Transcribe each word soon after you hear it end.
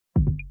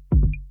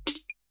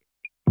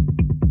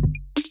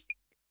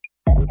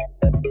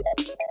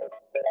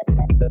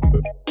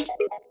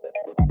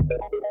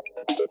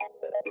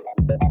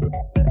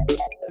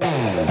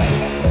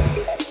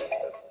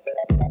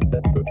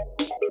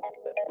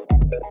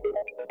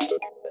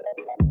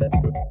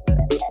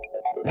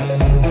Hey,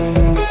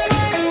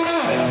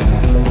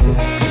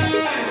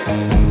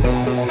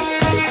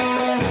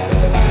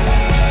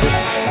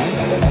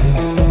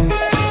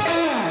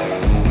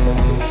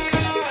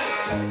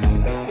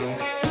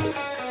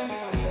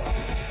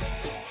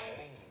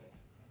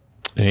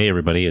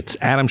 everybody. It's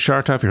Adam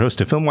Shartoff, your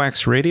host of Film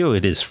Wax Radio.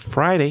 It is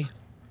Friday,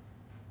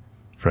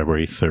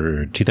 February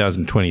 3rd,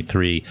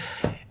 2023.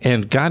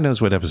 And God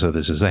knows what episode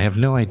this is. I have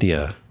no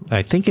idea.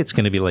 I think it's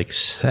going to be like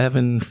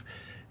 7,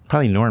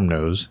 probably Norm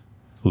knows,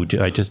 who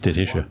I just did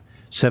his show,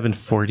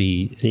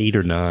 7:48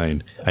 or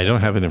 9. I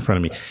don't have it in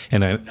front of me.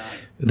 And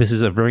this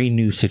is a very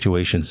new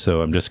situation,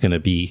 so I'm just going to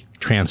be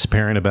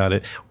transparent about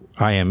it.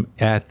 I am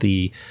at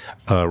the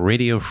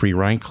Radio Free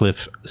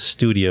Rhinecliff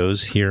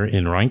Studios here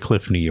in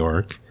Rhinecliff, New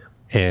York.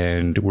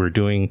 And we're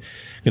going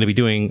to be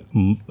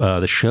doing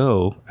the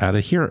show out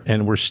of here,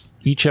 and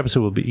each episode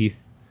will be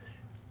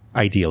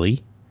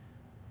ideally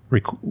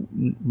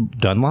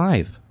done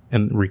live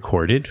and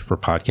recorded for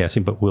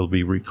podcasting, but we'll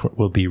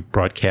be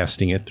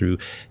broadcasting it through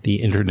the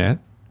internet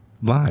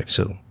live.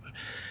 So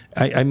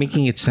I'm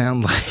making it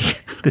sound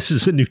like this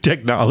is a new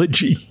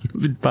technology.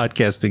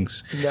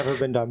 Podcasting's never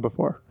been done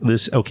before.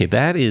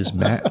 That is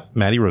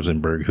Maddie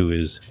Rosenberg, who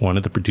is one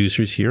of the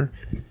producers here.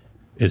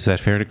 Is that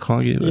fair to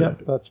call you? Yeah,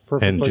 that's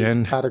perfectly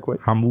and Jen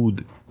adequate.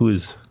 Hamoud, who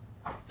is,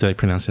 did I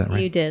pronounce that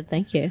right? You did,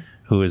 thank you.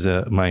 Who is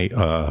my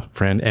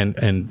friend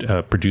and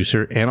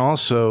producer, and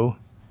also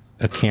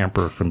a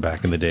camper from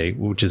back in the day,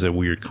 which is a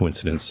weird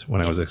coincidence when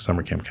I was a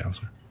summer camp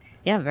counselor.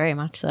 Yeah, very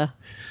much so.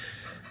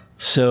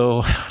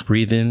 So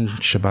breathe in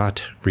Shabbat,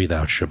 breathe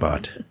out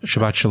Shabbat.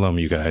 Shabbat Shalom,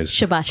 you guys.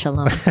 Shabbat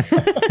Shalom.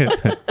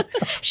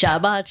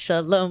 Shabbat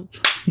Shalom.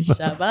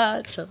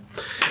 Shabbat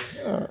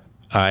Shalom.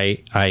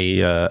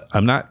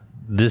 I'm not.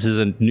 This is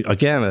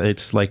again.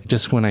 It's like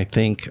just when I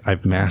think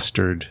I've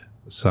mastered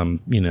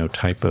some,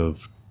 type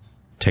of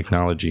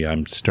technology,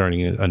 I'm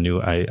starting a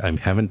new. I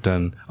haven't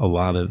done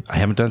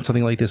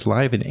something like this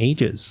live in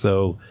ages,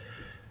 so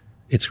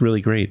it's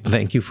really great.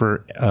 Thank you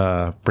for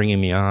bringing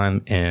me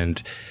on.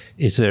 And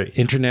it's an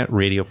internet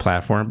radio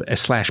platform /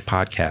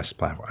 podcast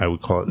platform. I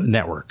would call it a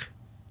network.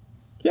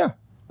 Yeah.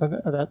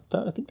 I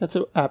think that's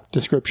an apt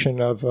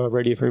description of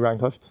Radio Free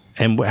Rhinecliff.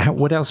 And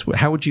what else?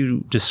 How would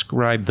you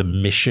describe the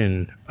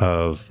mission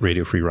of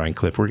Radio Free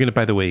Rhinecliff? We're going to,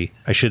 by the way,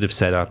 I should have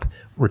set up.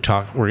 We're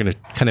going to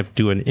kind of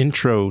do an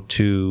intro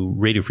to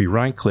Radio Free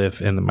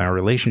Rhinecliff and my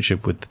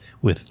relationship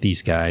with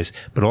these guys,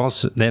 but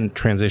also then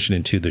transition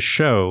into the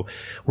show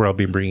where I'll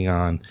be bringing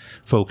on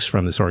folks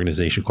from this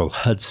organization called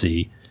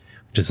HUDSY,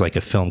 which is like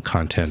a film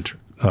content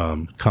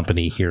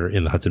company here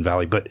in the Hudson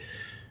Valley. But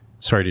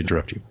sorry to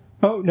interrupt you.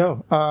 Oh,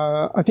 no.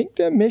 I think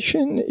the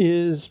mission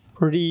is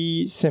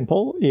pretty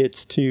simple.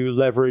 It's to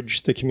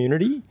leverage the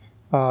community,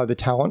 the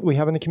talent we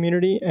have in the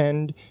community,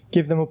 and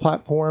give them a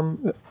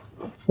platform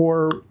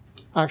for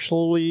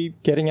actually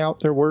getting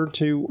out their word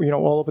to,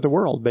 all over the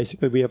world.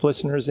 Basically, we have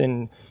listeners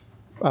in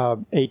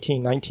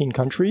 18, 19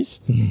 countries.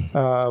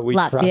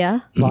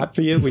 Latvia.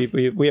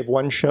 Latvia. We have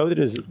one show that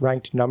is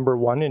ranked number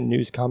 1 in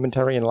news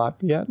commentary in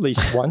Latvia at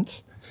least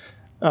once.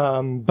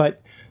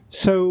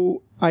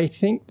 So I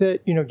think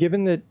that,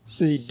 given that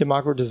the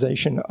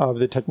democratization of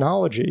the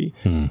technology,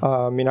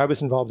 I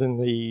was involved in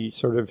the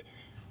sort of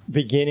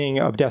beginning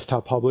of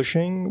desktop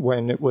publishing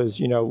when it was,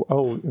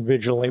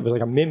 originally it was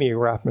like a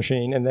mimeograph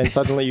machine, and then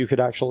suddenly you could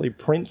actually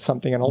print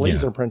something on a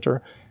laser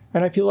printer.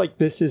 And I feel like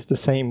this is the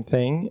same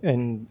thing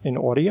in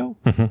audio.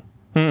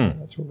 Mm-hmm.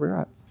 That's where we're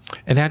at.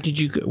 And how did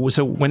you,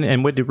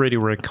 when did Radio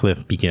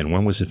Rhinecliff begin?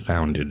 When was it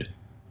founded?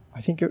 I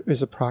think it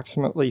was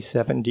approximately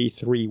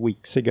 73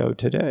 weeks ago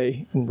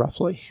today,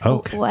 roughly.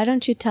 Okay. Why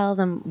don't you tell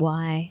them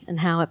why and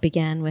how it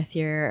began with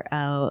your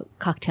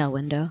cocktail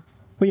window?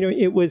 Well,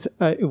 it was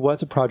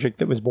a project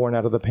that was born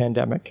out of the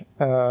pandemic,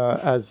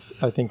 as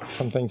I think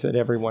some things that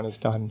everyone has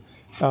done.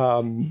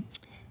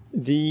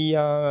 The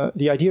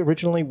idea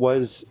originally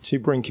was to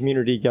bring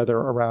community together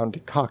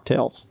around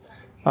cocktails.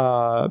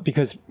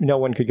 Because no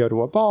one could go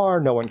to a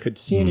bar, no one could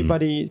see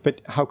anybody,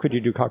 but how could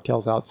you do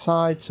cocktails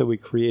outside? So we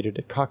created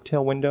a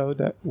cocktail window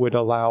that would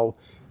allow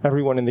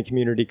everyone in the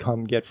community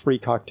come get free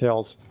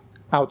cocktails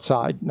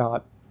outside,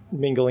 not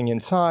mingling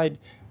inside.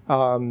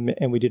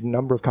 And we did a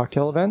number of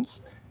cocktail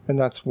events. And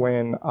that's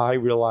when I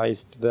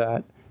realized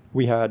that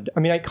we had,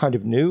 I kind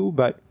of knew,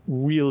 but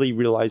really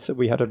realized that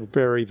we had a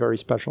very, very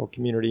special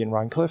community in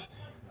Rhinecliff.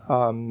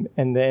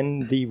 And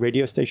then the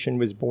radio station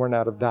was born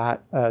out of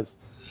that, as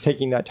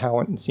taking that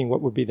talent and seeing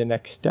what would be the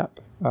next step.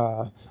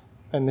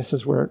 And this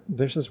is where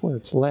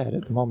it's led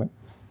at the moment.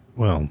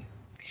 Well,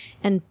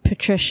 and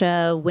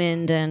Patricia,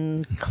 Wind,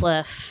 and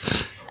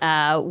Cliff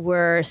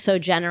were so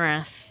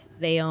generous.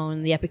 They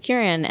own the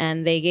Epicurean,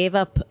 and they gave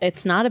up.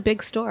 It's not a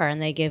big store,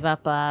 and they gave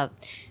up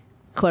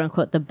quote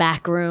unquote the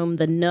back room,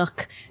 the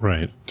nook,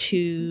 right,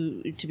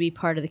 to be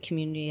part of the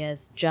community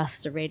as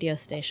just a radio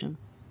station.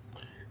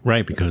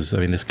 Right, because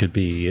this could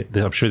be.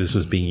 I'm sure this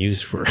was being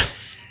used for.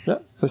 Yeah,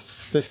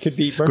 this could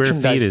be square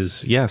feet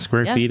is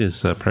feet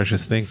is a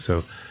precious thing.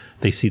 So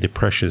they see the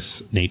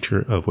precious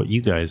nature of what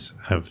you guys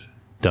have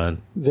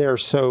done? They're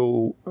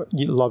so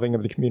loving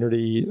of the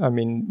community. I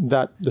mean,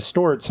 that the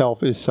store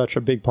itself is such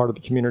a big part of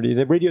the community.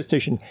 The radio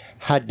station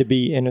had to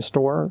be in a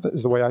store,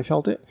 is the way I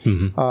felt it.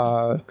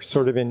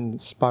 Sort of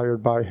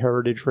inspired by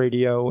Heritage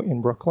Radio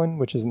in Brooklyn,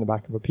 which is in the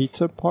back of a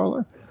pizza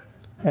parlor.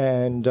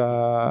 And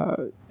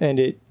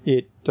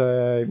it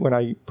when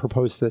I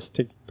proposed this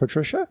to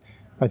Patricia,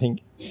 I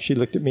think she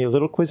looked at me a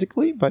little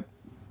quizzically, but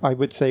I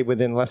would say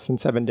within less than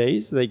 7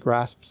 days, they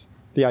grasped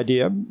the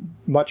idea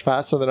much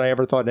faster than I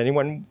ever thought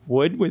anyone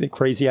would with a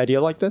crazy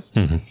idea like this.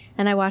 And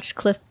I watched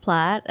Cliff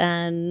Platt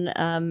and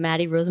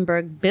Maddie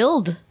Rosenberg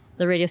build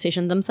the radio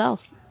station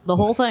themselves, the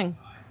whole thing.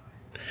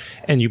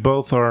 And you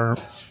both are,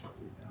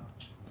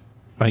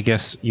 I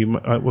guess, you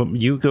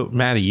go,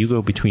 Maddie, you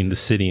go between the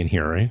city and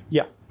here, right?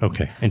 Yeah.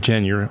 Okay. And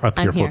Jen, you're up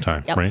here full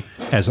time, right?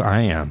 As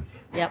I am.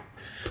 Yep.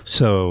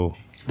 So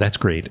that's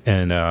great.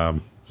 And,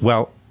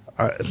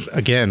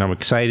 again, I'm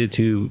excited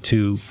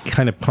to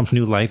kind of pump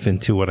new life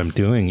into what I'm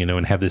doing,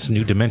 and have this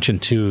new dimension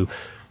to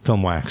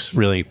Film Wax,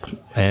 really.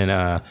 And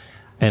I'm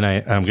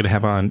going to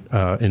have on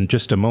in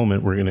just a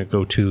moment. We're going to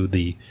go to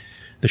the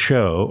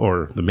show,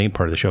 or the main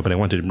part of the show. But I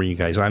wanted to bring you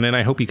guys on, and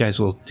I hope you guys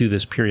will do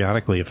this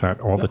periodically, if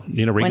not all the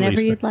regularly. Whenever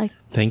you'd like.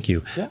 Thank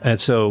you. Yeah. And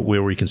so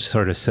where we can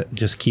sort of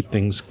just keep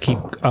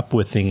up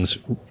with things.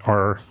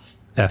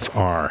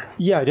 RFR.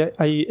 Yeah,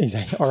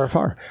 exactly.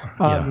 RFR.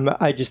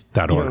 I just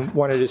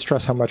wanted to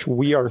stress how much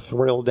we are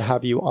thrilled to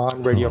have you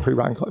on Radio Free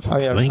Rhinecliff.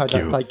 Thank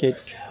you. Like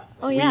it.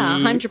 Oh, yeah,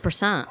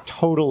 100%.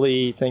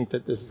 Totally think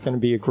that this is going to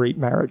be a great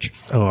marriage.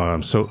 Oh,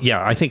 so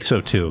yeah, I think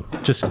so too.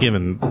 Just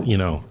given,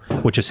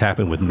 what just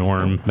happened with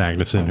Norm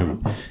Magnuson,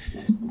 who,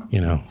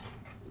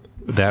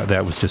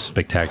 that was just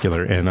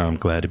spectacular, and I'm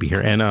glad to be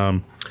here.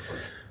 And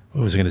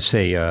what was I going to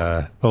say?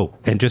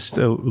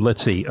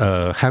 Let's see.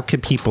 How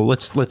can people?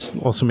 Let's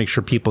also make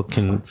sure people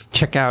can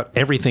check out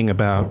everything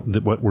about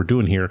what we're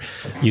doing here.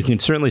 You can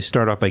certainly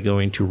start off by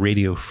going to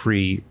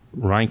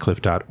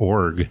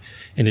radiofreerhinecliff.org.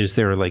 And is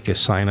there like a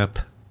sign up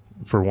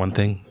for one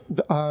thing?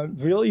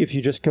 Really, if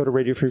you just go to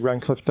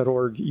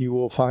radiofreerhinecliff.org, you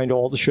will find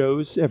all the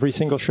shows. Every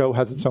single show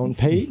has its own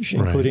page,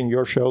 including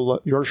your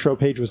show. Your show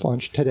page was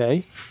launched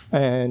today,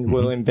 and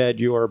we'll embed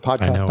your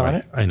podcast on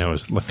it. I know.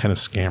 It's kind of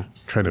scam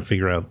trying to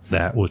figure out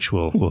that, which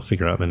we'll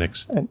figure out in the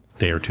next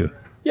day or two.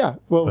 Yeah,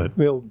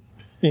 we'll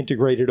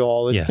integrate it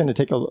all. It's going to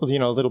take a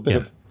little bit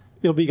of.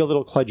 It'll be a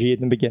little kludgy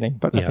in the beginning,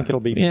 but I think ittle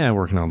be. Yeah,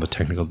 working on the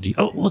technical.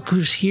 Oh, look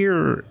who's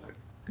here.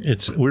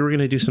 We were going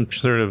to do some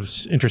sort of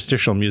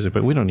interstitial music,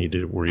 but we don't need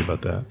to worry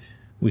about that.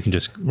 We can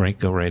just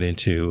go right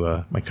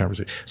into my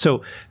conversation.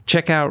 So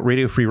check out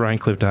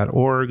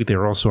radiofreerhinecliff.org.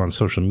 They're also on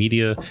social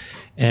media,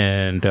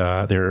 and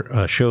their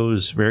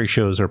various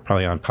shows are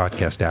probably on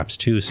podcast apps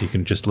too, so you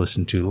can just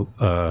listen to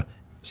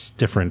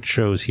different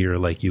shows here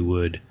like you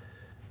would.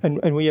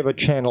 And we have a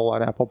channel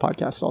on Apple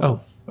Podcasts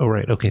also. Oh,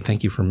 right. Okay,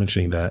 thank you for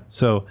mentioning that.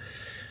 So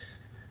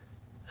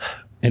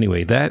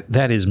anyway,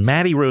 that is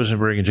Maddie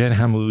Rosenberg and Jen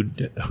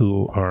Hammoud,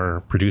 who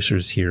are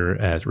producers here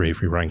at Radio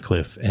Free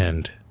Rhinecliff,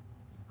 and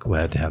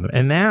glad to have them.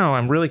 And now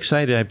I'm really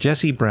excited. I have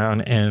Jesse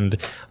Brown and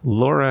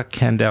Laura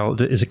Kandel.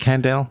 Is it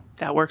Kandel?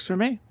 That works for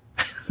me.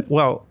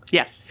 Well,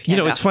 yes.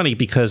 It's funny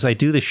because I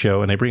do the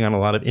show and I bring on a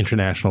lot of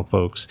international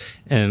folks.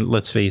 And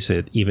let's face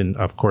it, even,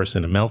 of course,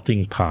 in a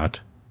melting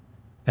pot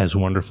as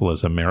wonderful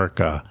as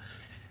America,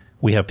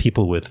 we have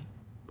people with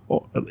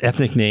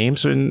ethnic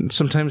names, and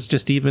sometimes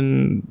just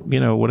even,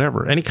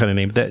 whatever, any kind of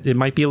name that it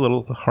might be a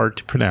little hard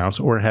to pronounce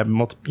or have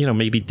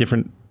maybe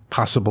different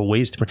possible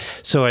ways to pronounce.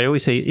 So I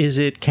always say, is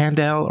it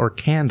Kandel or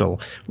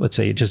Kandel? Let's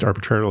say just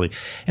arbitrarily.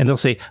 And they'll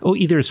say, oh,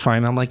 either is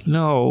fine. I'm like,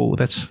 no.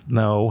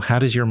 How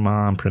does your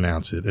mom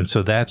pronounce it? And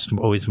so that's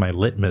always my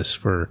litmus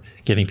for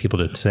getting people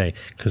to say,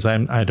 because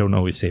I don't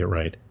always say it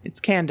right.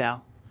 It's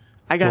Kandel.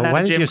 I got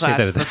out of gym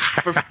class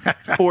for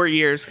 4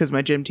 years because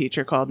my gym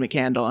teacher called me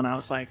Kandel, and I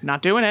was like,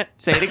 not doing it.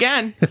 Say it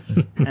again.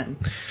 And,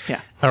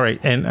 yeah. All right.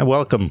 And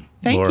welcome,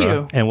 Thank Laura.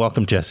 you. And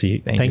welcome, Jesse.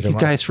 Thank you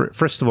guys for,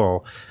 first of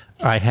all,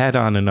 I had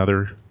on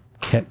another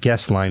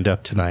guest lined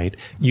up tonight.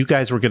 You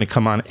guys were going to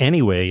come on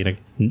anyway in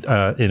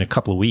a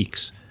couple of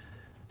weeks.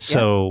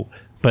 So,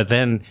 but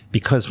then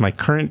because my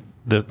current,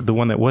 the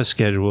one that was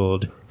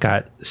scheduled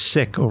got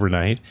sick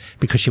overnight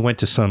because she went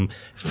to some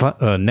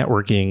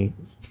networking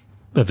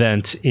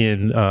event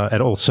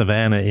at Old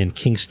Savannah in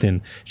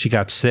Kingston. She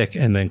got sick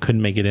and then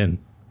couldn't make it in.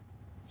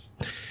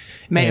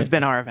 May have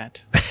been our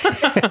event.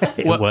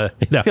 Feel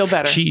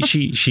better. She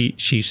said,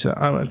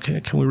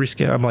 can we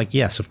reschedule? I'm like,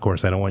 yes, of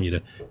course. I don't want you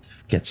to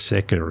get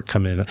sick or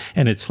come in.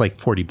 And it's like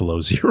 40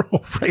 below zero.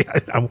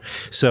 Right?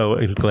 So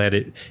I'm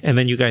glad and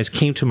then you guys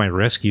came to my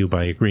rescue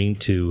by agreeing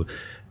to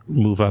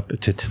move up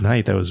to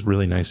tonight. That was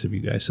really nice of you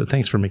guys. So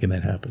thanks for making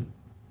that happen.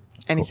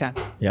 Anytime.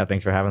 Cool. Yeah,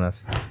 thanks for having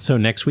us. So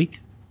next week?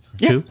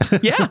 Yeah.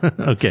 Yeah.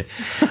 Okay.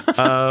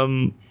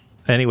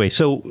 Anyway,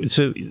 so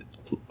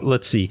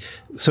let's see.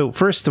 So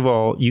first of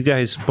all, you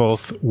guys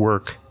both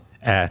work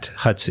at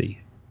HUDSY.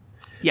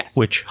 Yes.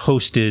 Which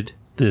hosted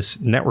this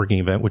networking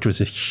event, which was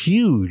a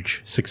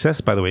huge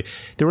success, by the way.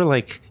 There were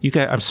like, you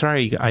guys, I'm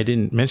sorry I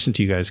didn't mention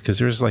to you guys, because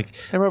there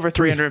were over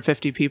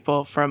 350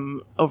 people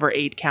from over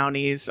 8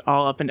 counties,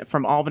 all up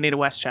from Albany to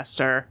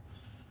Westchester.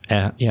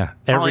 All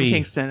in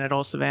Kingston at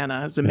Old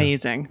Savannah. It was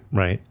amazing.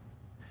 Right.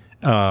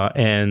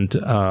 And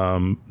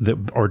the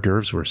hors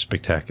d'oeuvres were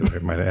spectacular, I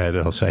might add.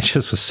 Also, I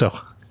just was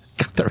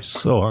they were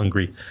so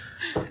hungry.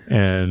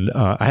 And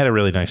I had a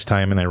really nice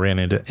time, and I ran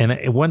into,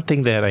 and one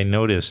thing that I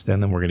noticed,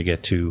 and then we're going to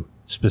get to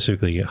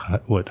specifically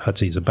what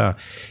HUDSY is about,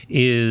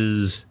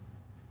 is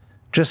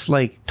just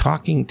like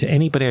talking to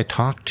anybody I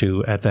talked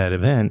to at that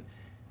event,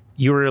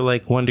 you were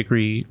like 1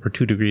 degree or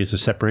 2 degrees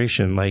of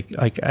separation.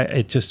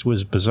 It just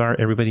was bizarre.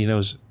 Everybody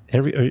knows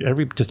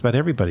just about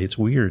everybody. It's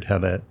weird how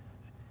that.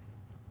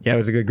 Yeah, it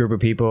was a good group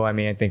of people. I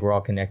mean, I think we're all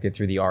connected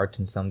through the arts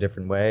in some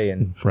different way,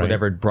 and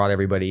whatever brought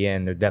everybody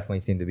in, there definitely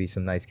seemed to be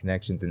some nice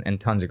connections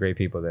and tons of great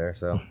people there.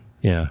 So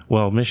yeah,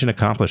 well, mission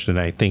accomplished. And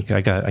I think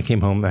I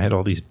came home, I had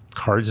all these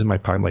cards in my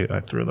pocket. Like, I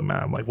threw them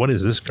out. I'm like, what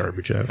is this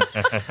garbage out?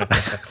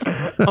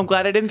 I'm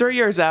glad I didn't throw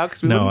yours out,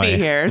 because we wouldn't be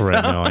here. So.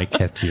 Right, no, I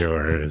kept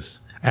yours.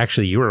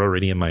 Actually, you were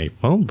already in my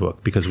phone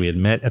book, because we had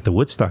met at the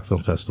Woodstock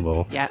Film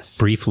Festival. Yes.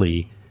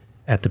 Briefly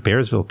at the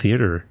Bearsville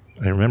Theater.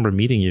 I remember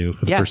meeting you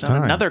for the first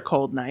time. Another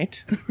cold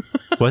night.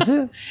 Was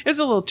it? It was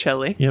a little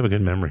chilly. You have a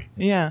good memory.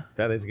 Yeah.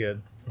 That is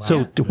good. Wow.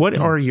 So what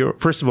are your,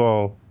 first of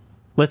all,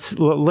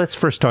 let's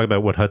first talk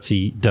about what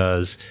HUDSY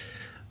does,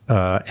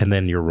 and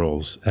then your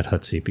roles at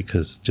HUDSY,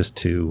 because just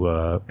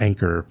to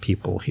anchor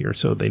people here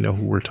so they know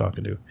who we're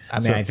talking to. I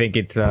mean, I think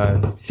it's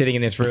sitting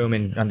in this room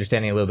and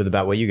understanding a little bit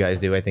about what you guys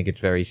do. I think it's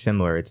very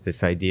similar. It's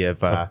this idea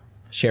of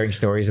sharing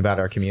stories about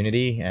our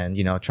community and,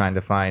 trying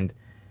to find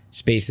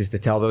spaces to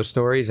tell those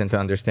stories and to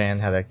understand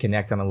how to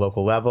connect on a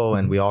local level.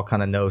 And we all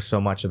kind of know so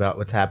much about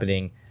what's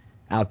happening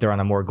out there on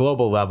a more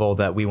global level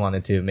that we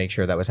wanted to make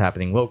sure that was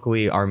happening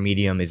locally. Our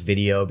medium is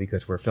video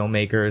because we're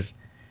filmmakers,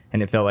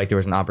 and it felt like there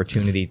was an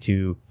opportunity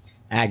to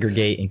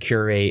aggregate and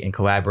curate and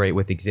collaborate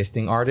with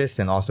existing artists,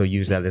 and also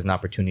use that as an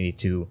opportunity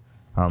to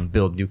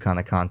build new kind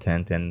of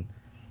content. And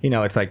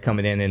it's like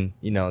coming in and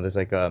there's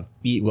like a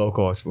eat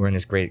local. We're in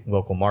this great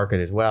local market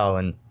as well,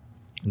 and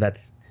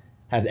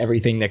has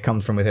everything that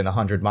comes from within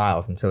 100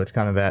 miles. And so it's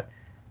kind of that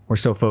we're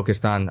so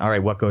focused on, all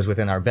right, what goes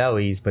within our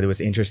bellies, but it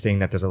was interesting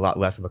that there's a lot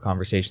less of a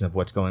conversation of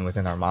what's going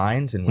within our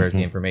minds and where's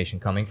the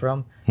information coming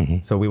from.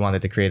 So we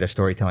wanted to create a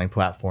storytelling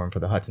platform for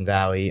the Hudson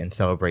Valley and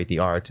celebrate the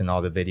arts and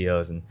all the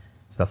videos and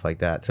stuff like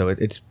that. So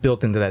it's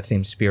built into that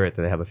same spirit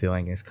that I have a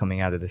feeling is coming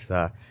out of this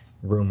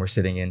room we're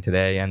sitting in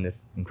today and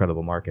this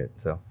incredible market.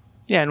 So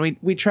yeah, and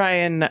we try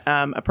and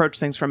approach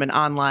things from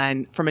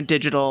a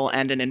digital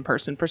and an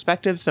in-person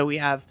perspective. So we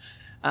have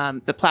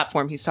the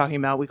platform he's talking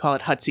about, we call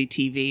it HUDSY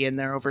TV, and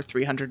there are over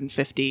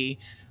 350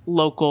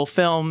 local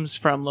films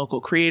from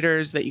local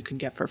creators that you can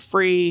get for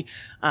free.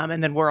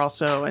 And then we're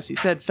also, as he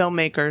said,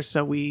 filmmakers.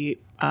 So we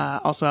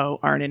also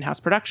are an in-house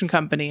production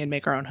company and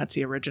make our own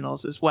HUDSY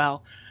originals as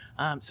well.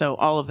 So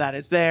all of that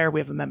is there. We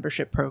have a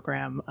membership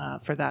program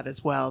for that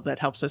as well that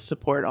helps us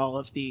support all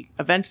of the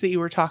events that you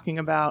were talking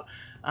about,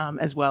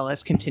 as well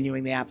as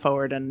continuing the app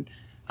forward and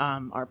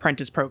our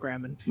apprentice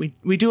program. And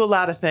we do a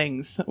lot of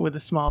things with a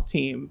small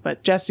team.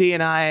 But Jesse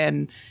and I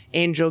and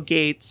Angel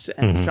Gates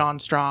and Sean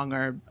Strong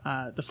are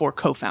the 4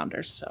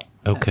 co-founders. So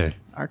okay,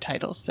 our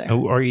titles there.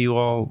 Oh, are you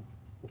all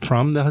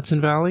from the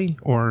Hudson Valley,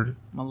 or?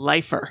 I'm a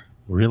lifer.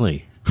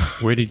 Really?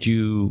 Where did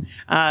you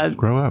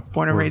grow up?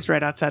 Born and raised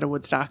right outside of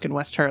Woodstock in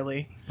West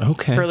Hurley.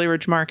 Okay. Hurley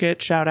Ridge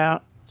Market, shout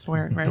out. That's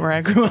right where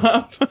I grew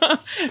up.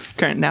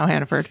 Now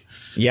Hannaford.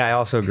 Yeah, I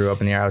also grew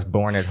up in there. I was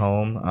born at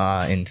home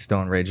in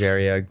Stone Ridge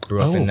area.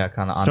 Grew up in that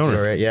kind of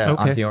Onteora. Yeah,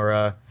 okay.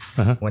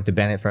 Onteora. Went to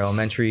Bennett for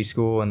elementary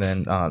school, and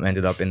then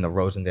ended up in the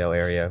Rosendale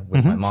area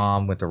with my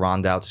mom. Went to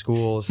Rondout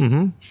schools.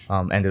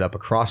 Ended up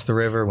across the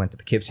river. Went to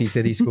Poughkeepsie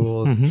City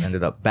schools.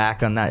 Ended up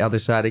back on that other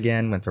side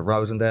again. Went to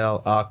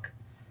Rosendale, Uck,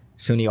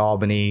 SUNY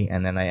Albany,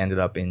 and then I ended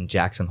up in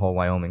Jackson Hole,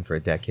 Wyoming for a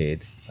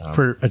decade.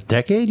 For a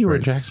decade? You were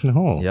in Jackson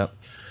Hole? Yep.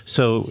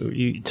 So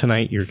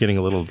tonight you're getting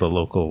a little of the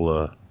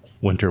local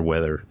winter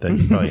weather that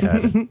you probably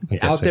had.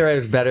 Out there it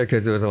was better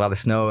because there was a lot of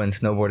snow and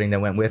snowboarding that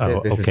went with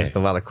it. This is just a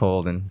lot of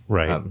cold and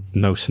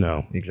no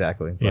snow.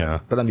 Exactly.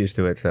 But I'm used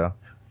to it. So.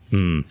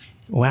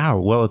 Wow.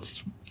 Well,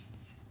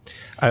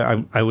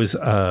 I was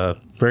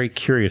very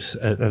curious,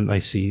 and I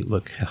see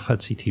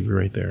HUDSY TV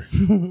right there.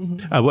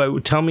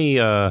 Tell me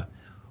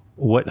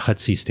what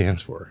HUDSY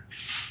stands for.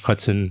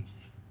 Hudson.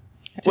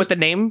 Where the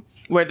name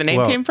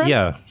came from?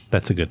 Yeah,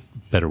 that's a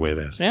better way of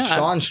asking. Yeah,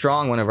 Sean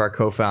Strong, one of our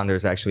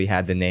co-founders, actually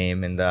had the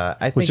name, and I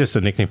think it's just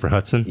a nickname for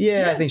Hudson.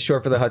 Yeah, I think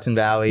short for the Hudson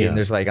Valley, and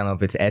there's I don't know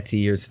if it's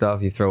Etsy or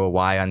stuff. You throw a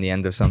Y on the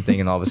end of something,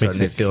 and all of a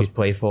sudden it feels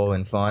playful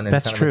and fun. And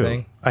that's kind true. Of a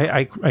thing.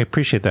 I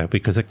appreciate that,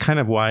 because it's kind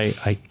of why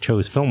I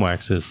chose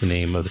Filmwax as the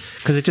name of it,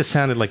 because it just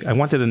sounded like I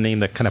wanted a name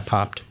that kind of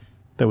popped,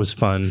 that was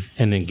fun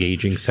and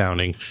engaging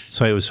sounding.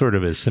 So it was sort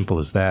of as simple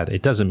as that.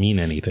 It doesn't mean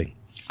anything.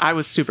 I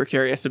was super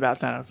curious about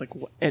that. I was like,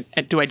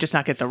 do I just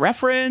not get the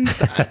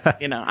reference? I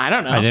don't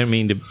know. I didn't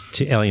mean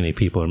to alienate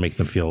people or make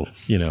them feel,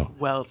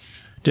 Well,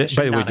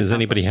 By the way, does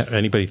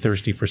anybody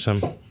thirsty for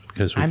some?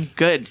 Because I'm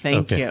good,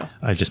 thank you.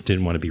 I just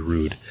didn't want to be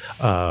rude.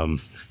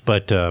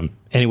 But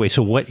anyway,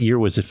 so what year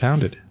was it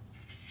founded?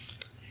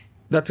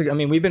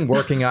 We've been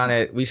working on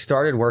it. We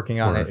started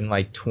working on it in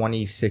like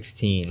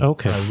 2016,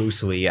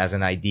 loosely as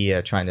an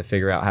idea, trying to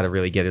figure out how to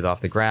really get it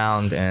off the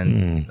ground.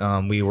 And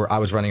I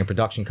was running a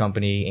production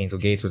company. Angel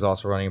Gates was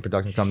also running a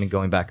production company,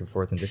 going back and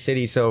forth in the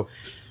city. So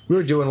we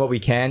were doing what we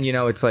can.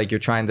 It's like you're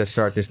trying to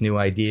start this new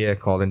idea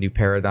called a new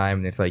paradigm,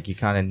 and it's like you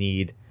kind of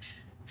need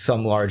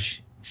some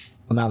large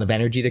amount of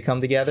energy to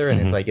come together, and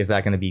it's like, is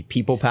that going to be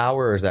people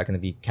power or is that going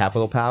to be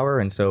capital power?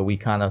 And so we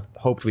kind of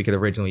hoped we could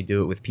originally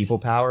do it with people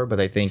power, but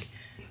I think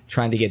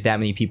trying to get that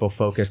many people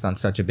focused on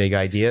such a big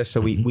idea, so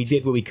we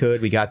did what we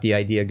could. We got the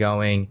idea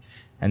going,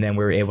 and then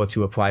we were able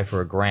to apply for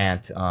a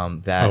grant.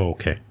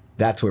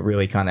 That's what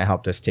really kind of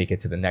helped us take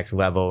it to the next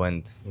level.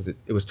 And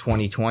it was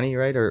 2020,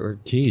 right? Or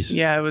geez,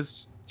 yeah, it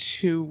was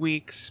 2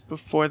 weeks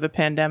before the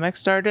pandemic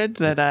started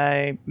that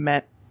I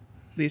met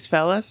these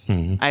fellas.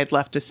 I had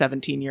left a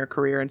 17-year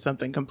career in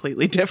something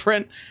completely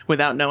different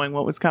without knowing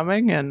what was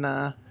coming. And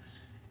at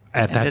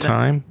that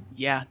time?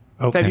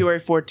 February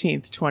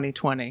 14th,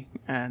 2020.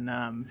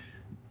 And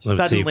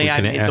suddenly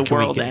I made the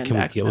world end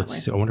accidentally.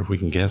 I wonder if we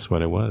can guess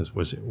what it was.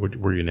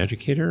 Were you an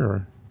educator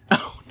or?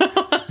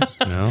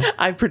 No?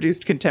 I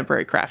produced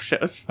contemporary craft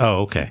shows.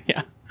 Oh, okay.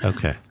 Yeah.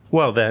 Okay.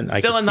 Well, then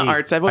still in the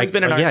arts. I've always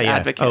been an arts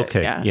advocate.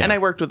 Okay. Yeah. And I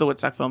worked with the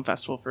Woodstock Film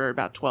Festival for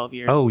about 12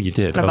 years. Oh, you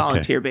did? On a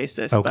volunteer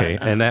basis. Okay.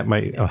 But, and that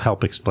might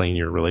help explain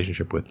your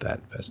relationship with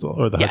that festival.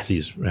 Or the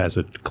HUDSY has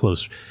a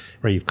close,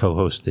 where you've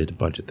co-hosted a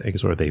bunch of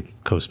things, or they've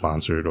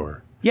co-sponsored,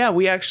 or... Yeah,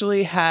 we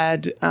actually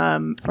had,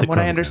 from what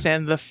I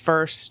understand, the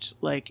first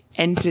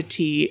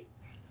entity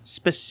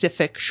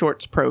specific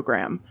shorts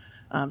program.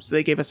 So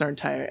they gave us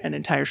an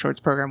entire shorts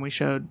program. We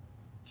showed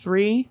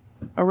 3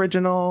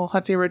 original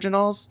HUDSY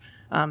originals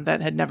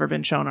that had never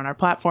been shown on our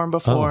platform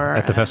before.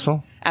 At the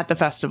festival? At the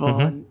festival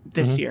and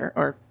this year,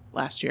 or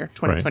last year,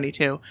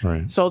 2022.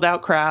 Right. Sold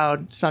out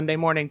crowd, Sunday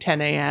morning,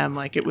 10 a.m.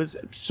 It was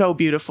so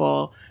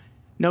beautiful.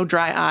 No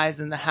dry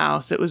eyes in the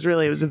house. It was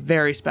a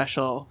very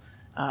special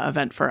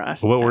event for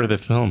us. What were the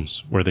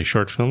films? Were they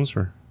short films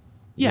or?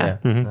 Yeah.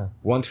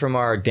 One's from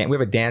our we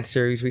have a dance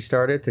series we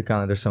started to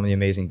there's so many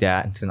amazing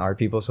dance and art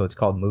people, so it's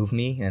called Move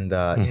Me, and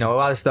a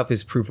lot of stuff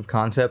is proof of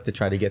concept to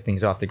try to get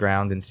things off the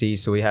ground and see.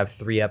 So we have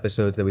 3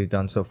 episodes that we've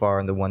done so far,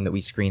 and the one that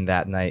we screened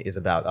that night is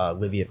about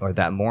Livia, or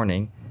that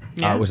morning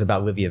was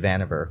about Livia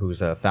Vanover,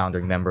 who's a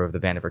founding member of the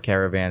Vanover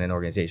Caravan, an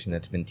organization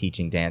that's been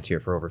teaching dance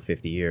here for over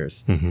 50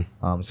 years.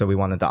 So we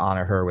wanted to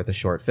honor her with a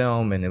short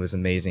film, and it was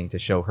amazing to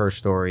show her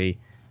story.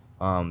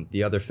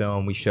 The other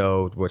film we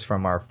showed was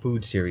from our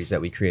food series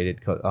that we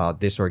created,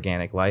 This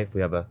Organic Life.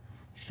 We have a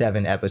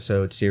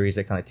 7-episode series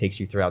that kind of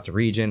takes you throughout the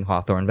region.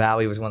 Hawthorne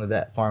Valley was one of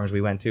the farms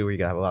we went to where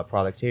you have a lot of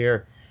products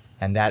here.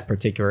 And that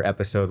particular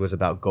episode was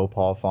about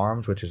Gopal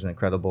Farms, which is an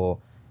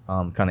incredible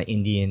kind of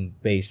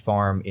Indian-based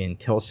farm in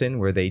Tilson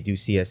where they do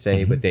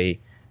CSA, but they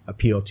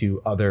appeal to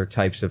other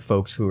types of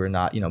folks who are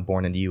not,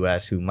 born in the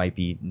U.S., who might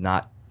be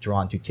not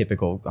drawn to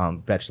typical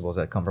vegetables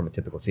that come from a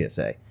typical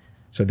CSA.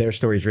 So their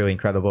story is really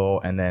incredible.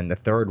 And then the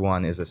third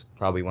one is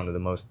probably one of the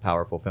most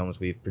powerful films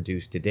we've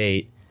produced to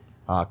date,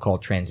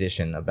 called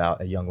Transition, about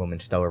a young woman,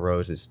 Stella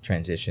Rose's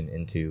transition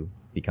into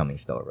becoming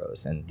Stella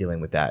Rose and dealing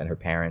with that and her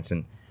parents.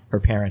 And her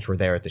parents were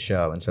there at the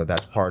show. And so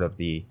that's part of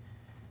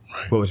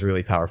what was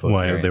really powerful.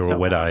 Well, there were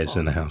wet eyes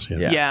in the house.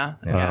 Yeah.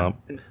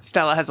 And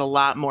Stella has a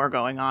lot more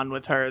going on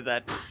with her,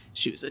 that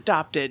she was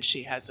adopted.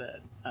 She has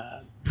a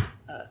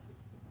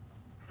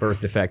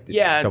birth defect,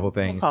 a couple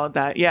things. We'll call it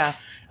that. Yeah.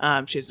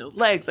 She has no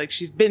legs.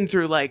 She's been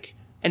through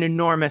an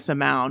enormous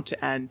amount,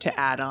 and to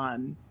add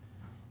on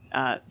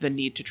the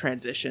need to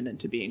transition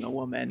into being a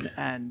woman,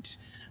 and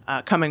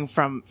coming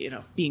from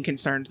being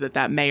concerned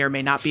that may or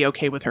may not be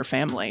okay with her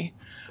family,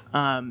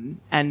 and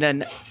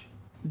then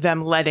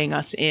them letting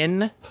us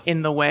in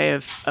the way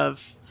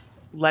of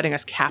letting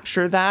us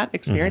capture that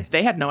experience.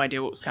 They had no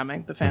idea what was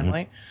coming, the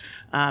family,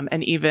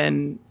 and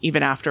even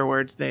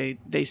afterwards,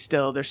 they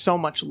still, there's so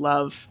much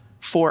love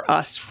for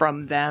us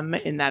from them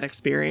in that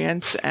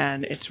experience,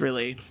 and it's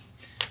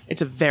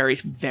a very,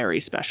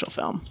 very special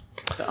film.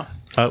 So.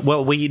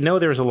 Well, we know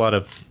there's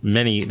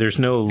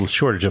no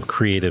shortage of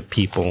creative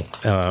people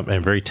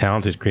and very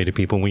talented creative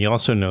people. We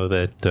also know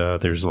that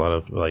there's a lot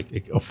of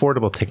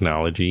affordable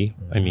technology,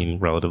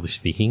 relatively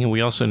speaking, and we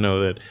also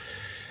know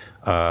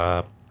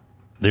that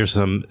there's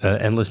some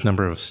endless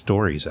number of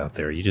stories out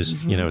there. You just,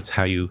 it's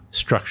how you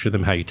structure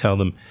them, how you tell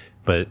them.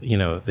 But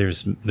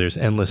there's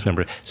endless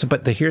number. So,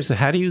 but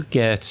how do you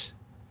get?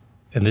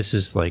 And this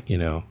is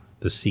the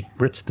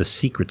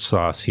secret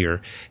sauce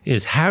here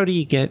is, how do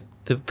you get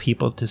the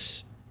people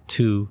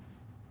to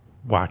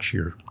watch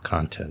your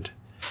content?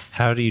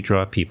 How do you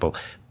draw people?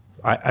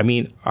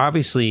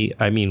 Obviously,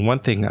 one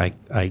thing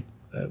I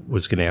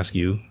was going to ask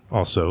you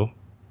also,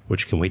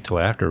 which can wait till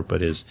after,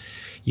 but is,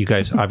 you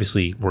guys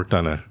obviously worked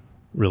on a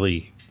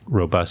really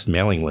robust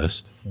mailing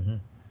list.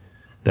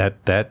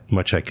 That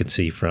much I could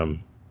see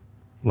from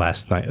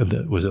last night.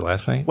 Was it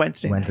last night?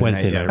 Wednesday night.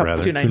 Wednesday night, yeah.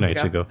 rather. 2 2 nights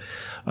nights ago.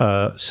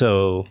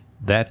 So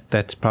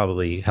that's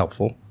probably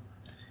helpful.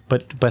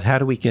 But how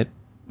do we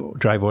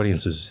drive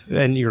audiences?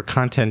 And your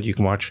content you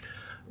can watch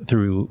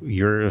through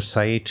your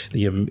site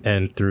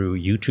and through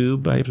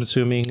YouTube, I'm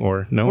assuming,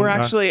 or no? We're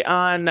not? actually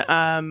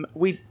on.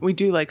 We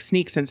do like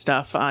sneaks and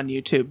stuff on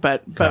YouTube,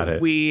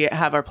 but we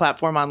have our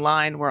platform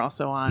online. We're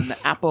also on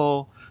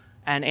Apple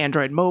and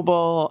Android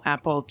Mobile,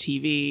 Apple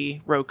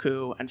TV,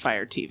 Roku, and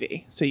Fire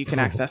TV. So you can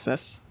access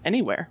us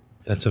anywhere.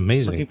 That's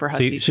amazing. Looking for so,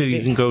 HUDSY so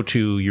you TV. can go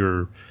to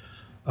your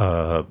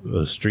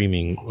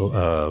streaming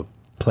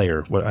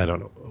player. What I don't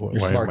know.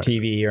 Your smart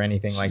TV or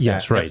anything like that.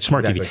 Yes, right. Yep,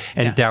 Smart exactly. TV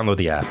and download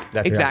the app.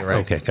 That's Exactly.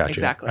 right. Okay, gotcha.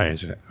 Exactly. I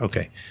understand.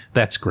 Okay,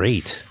 that's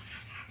great.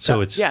 So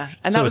it's Yeah,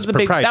 and so that was it's the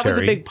big. That was a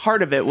proprietary. big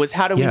part of it. Was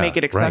how do we Yeah, make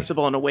it right.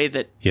 accessible in a way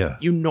that Yeah.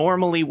 you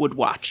normally would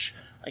watch?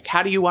 Like,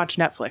 how do you watch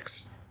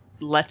Netflix?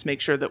 Let's make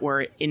sure that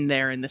we're in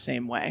there in the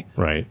same way.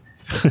 Right.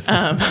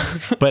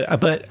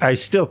 But I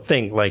still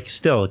think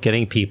still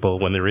getting people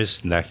when there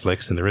is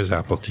Netflix and there is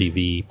Apple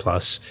TV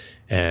Plus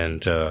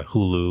and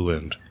Hulu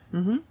and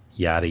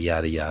yada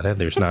yada yada.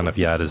 There's not enough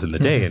yadas in the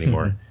day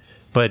anymore.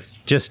 But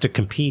just to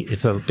compete,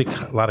 it's a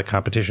lot of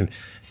competition.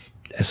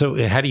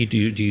 So how do you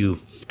do? Do you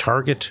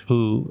target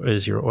who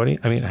is your audience?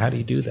 I mean, how do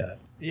you do that?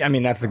 Yeah, I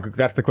mean, that's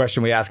the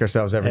question we ask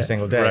ourselves every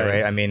single day, right.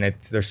 right? I mean,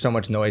 there's so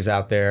much noise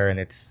out there and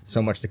it's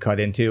so much to cut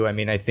into. I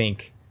mean, I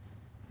think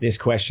this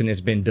question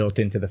has been built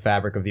into the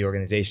fabric of the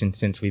organization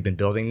since we've been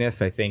building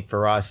this. I think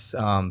for us,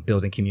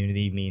 building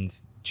community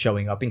means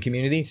showing up in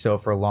community. So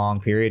for a long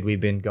period,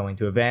 we've been going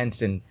to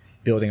events and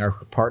building our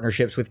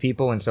partnerships with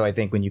people. And so I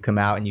think when you come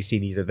out and you see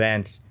these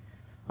events,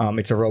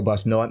 it's a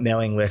robust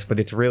mailing list, but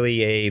it's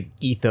really a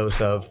ethos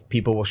of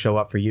people will show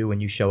up for you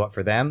when you show up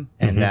for them,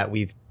 and that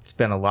we've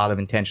spent a lot of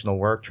intentional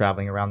work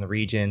traveling around the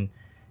region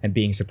and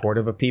being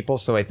supportive of people.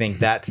 So I think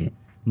that's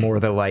more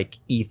the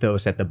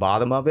ethos at the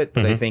bottom of it.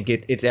 But I think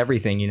it's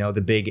everything. You know,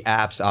 the big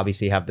apps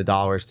obviously have the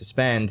dollars to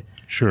spend,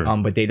 Sure.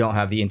 but they don't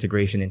have the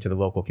integration into the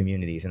local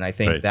communities. And I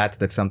think Right.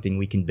 that's something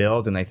we can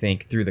build. And I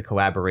think through the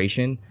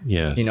collaboration,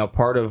 Yes. you know,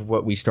 part of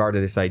what we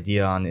started this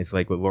idea on is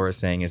like what Laura's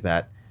saying is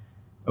that,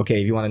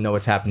 okay, if you want to know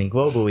what's happening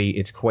globally,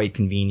 it's quite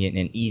convenient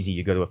and easy.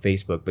 You go to a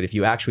Facebook. But if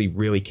you actually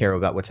really care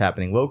about what's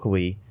happening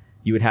locally,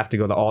 you would have to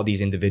go to all these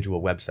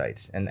individual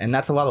websites. And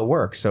that's a lot of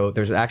work. So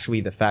there's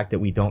actually the fact that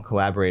we don't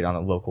collaborate on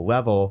a local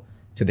level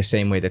to the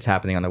same way that's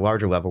happening on a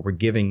larger level. We're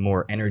giving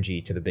more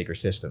energy to the bigger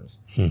systems.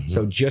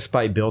 So just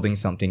by building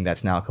something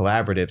that's now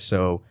collaborative,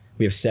 so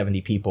we have 70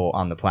 people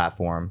on the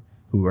platform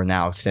who are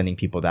now sending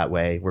people that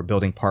way. We're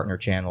building partner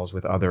channels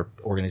with other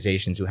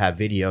organizations who have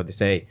video to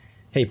say,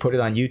 hey, put it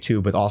on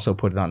YouTube, but also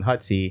put it on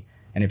HUDSY.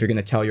 And if you're going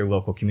to tell your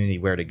local community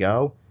where to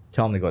go,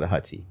 tell them to go to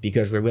HUDSY,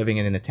 because we're living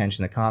in an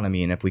attention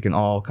economy. And if we can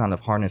all kind of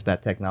harness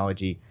that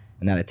technology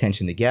and that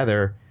attention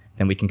together,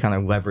 then we can kind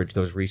of leverage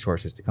those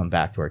resources to come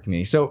back to our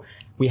community. So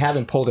we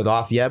haven't pulled it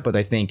off yet, but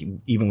I think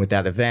even with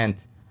that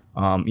event,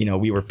 you know,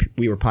 we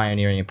were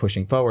pioneering and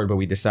pushing forward, but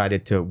we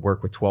decided to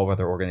work with 12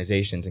 other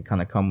organizations and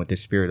kind of come with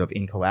this spirit of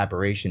in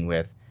collaboration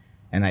with.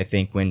 And I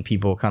think when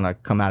people kind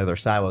of come out of their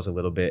silos a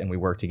little bit and we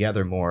work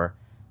together more,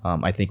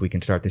 I think we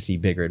can start to see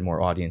bigger and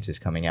more audiences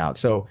coming out.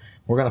 So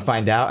we're going to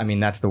find out. I mean,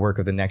 that's the work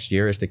of the next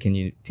year, is to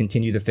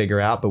continue to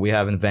figure out. But we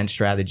have an event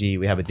strategy.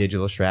 We have a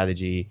digital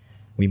strategy.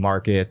 We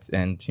market,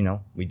 and, you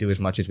know, we do as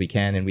much as we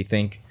can. And we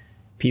think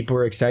people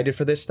are excited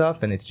for this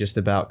stuff. And it's just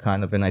about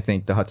kind of, and I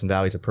think the Hudson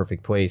Valley is a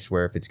perfect place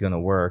where if it's going to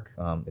work,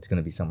 it's going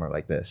to be somewhere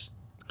like this.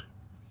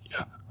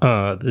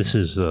 This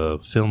is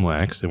Film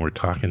Wax, and we're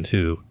talking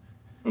to,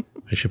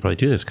 I should probably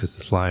do this because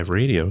it's live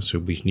radio, so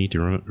we need to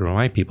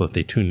remind people if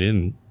they tuned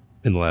in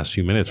the last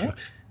few minutes. Yeah.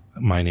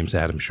 My name's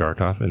Adam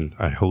Shartoff, and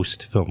I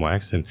host Film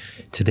Wax, and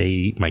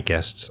today my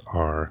guests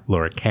are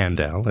Laura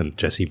Kandel and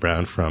Jesse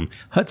Brown from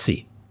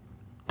HUDSY.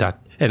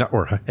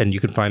 And you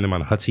can find them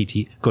on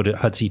HUDSY. Go to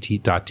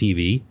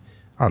HUDSY.tv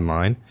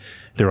online.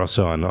 They're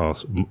also on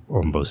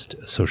almost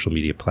social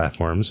media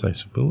platforms, I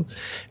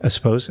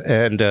suppose.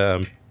 And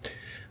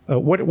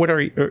what are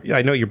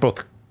I know you're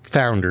both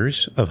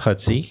founders of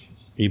HUDSY.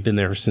 You've been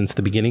there since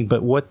the beginning,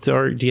 but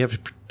do you have?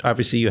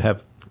 Obviously, you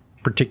have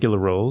particular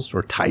roles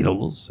or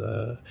titles.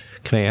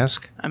 Can I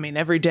ask? I mean,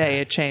 every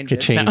day it changes.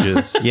 It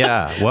changes.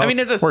 Yeah. Well, I mean,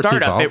 as a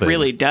startup, it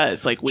really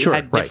does. Like, we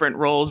had different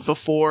roles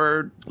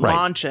before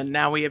launch, and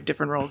now we have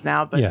different roles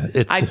now. But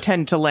yeah, I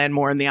tend to land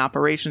more in the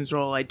operations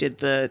role. I did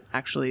the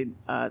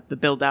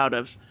build out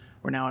of.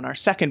 We're now in our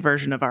second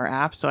version of our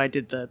app, so I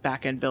did the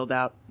back end build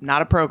out.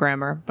 Not a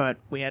programmer, but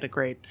we had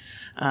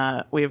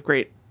we have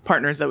great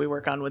partners that we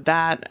work on with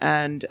that,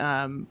 and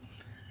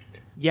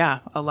yeah,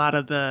 a lot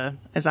of the,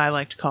 as I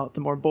like to call it,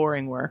 the more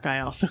boring work I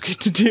also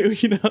get to do,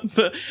 you know,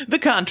 the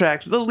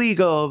contracts, the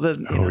legal, that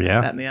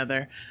and the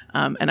other.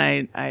 And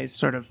I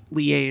sort of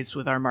liaise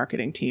with our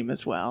marketing team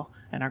as well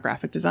and our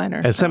graphic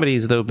designer. As somebody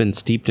who's, though, been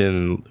steeped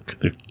in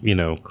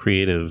the,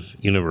 creative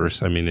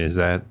universe, I mean, is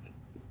that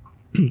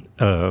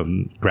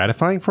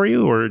gratifying for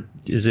you, or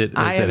is it?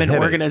 I am an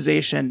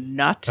organization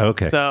nut.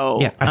 Okay. So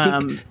yeah, I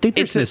think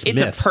there's this it's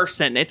myth. a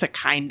person. It's a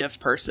kind of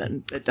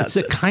person that does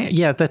It's a kind.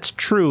 Yeah, that's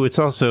true. It's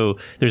also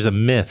there's a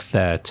myth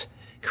that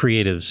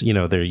creatives,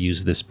 they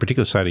use this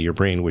particular side of your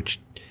brain, which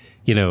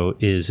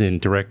is in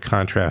direct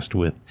contrast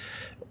with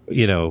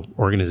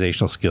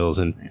organizational skills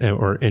and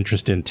or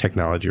interest in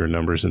technology or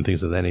numbers and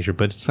things of that nature.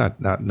 But it's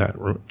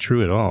not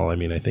true at all. I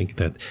mean, I think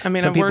that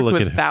I've worked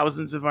with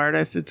thousands of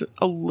artists. It's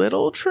a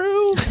little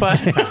true,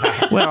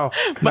 but well,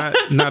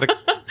 not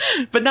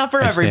but not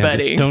for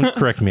everybody. Don't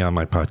correct me on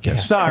my podcast.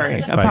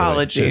 Sorry,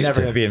 apologies.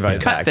 Never going to be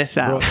invited Cut back. this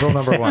out. Rule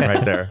number 1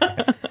 right there.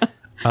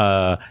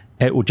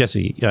 Well,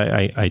 Jesse,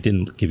 I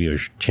didn't give you a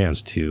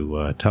chance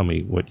to tell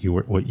me what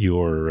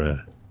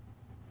your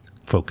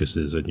focus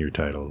is in your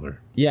title. Or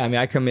Yeah, I mean,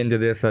 I come into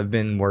this. I've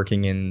been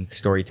working in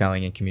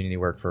storytelling and community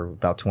work for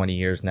about 20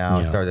 years now.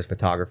 Yeah. I started as a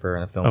photographer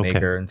and a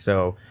filmmaker, and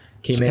so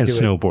came into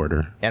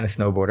snowboarder. And a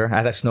snowboarder. I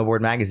had a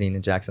snowboard magazine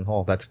in Jackson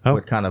Hole. That's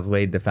what kind of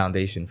laid the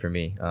foundation for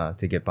me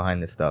to get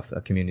behind this stuff,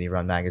 a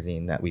community-run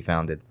magazine that we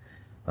founded.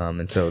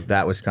 And so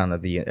that was kind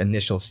of the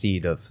initial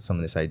seed of some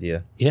of this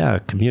idea. Yeah,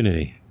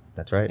 community.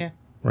 That's right. Yeah.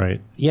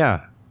 Right.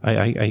 Yeah.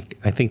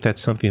 I think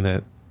that's something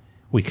that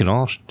we can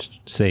all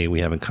say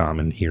we have in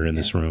common here in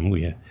this room.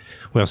 We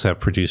also have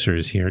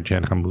producers here,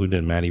 Jen Hammoud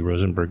and Maddie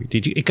Rosenberg.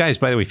 Did you guys,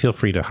 by the way, feel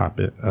free to hop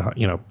in,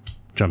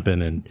 jump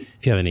in, and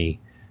if you have any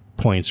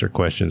points or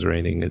questions or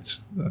anything,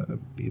 it's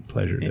be a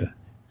pleasure to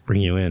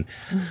bring you in.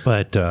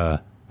 But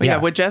yeah,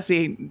 what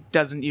Jesse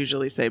doesn't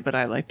usually say, but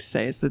I like to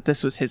say, is that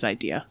this was his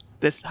idea.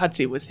 This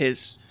HUDSY was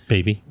his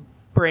baby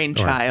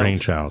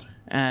brainchild,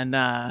 and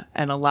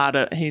a lot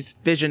of his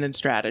vision and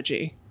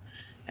strategy,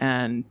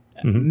 and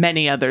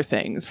many other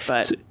things.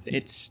 But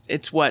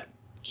it's what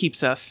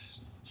keeps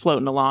us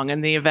floating along,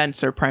 and the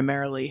events are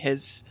primarily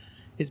his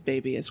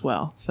baby as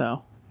well.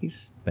 So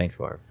thanks,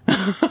 Laura.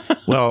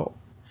 Well,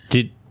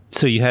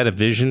 so you had a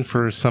vision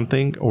for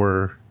something,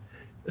 or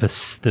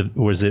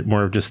was it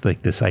more of just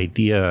like this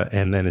idea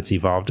and then it's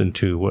evolved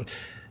into what,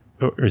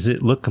 or does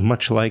it look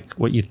much like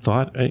what you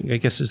thought, I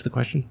guess is the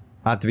question?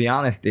 To be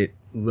honest, it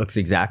looks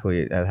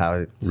exactly at how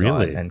it saw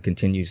it and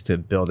continues to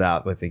build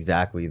out with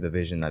exactly the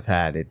vision I've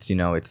had. It's,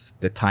 it's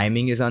the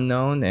timing is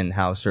unknown and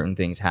how certain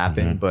things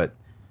happen, but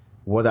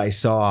what I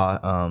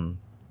saw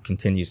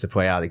continues to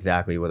play out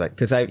exactly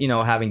because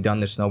having done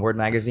the snowboard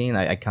magazine,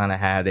 I kind of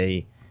had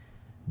a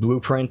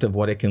blueprint of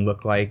what it can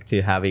look like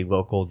to have a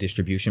local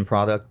distribution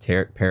product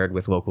paired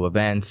with local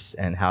events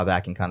and how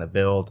that can kind of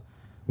build.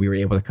 We were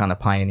able to kind of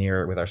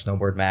pioneer with our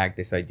snowboard mag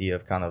this idea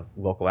of kind of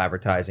local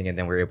advertising, and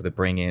then we were able to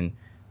bring in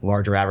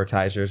larger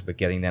advertisers, but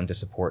getting them to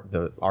support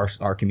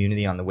our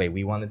community on the way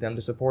we wanted them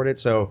to support it.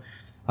 So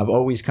I've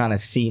always kind of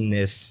seen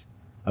this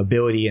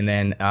ability, and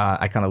then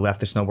I kind of left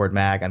the snowboard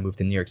mag. I moved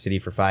to New York City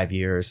for 5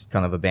 years,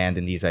 kind of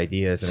abandoned these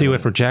ideas. So you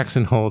went from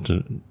Jackson Hole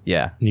to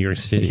New York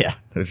City. Yeah,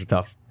 it was a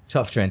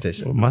tough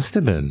transition. It must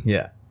have been.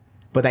 Yeah.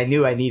 But I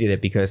knew I needed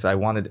it because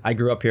I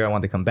grew up here. I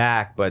wanted to come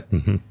back, but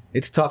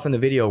it's tough in the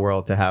video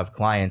world to have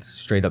clients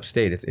straight up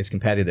state. It's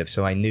competitive.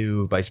 So I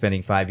knew by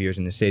spending 5 years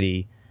in the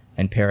city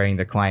and pairing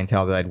the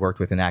clientele that I'd worked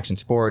with in action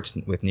sports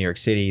with New York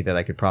City, that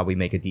I could probably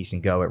make a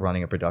decent go at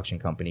running a production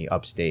company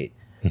upstate.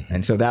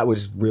 And so that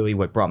was really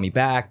what brought me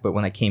back. But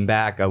when I came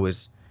back, I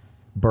was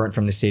burnt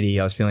from the city.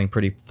 I was feeling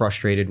pretty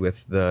frustrated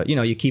with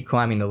you keep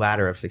climbing the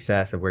ladder of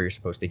success of where you're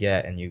supposed to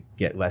get, and you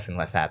get less and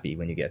less happy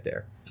when you get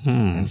there.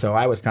 And so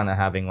I was kind of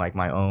having like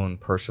my own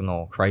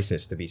personal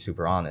crisis, to be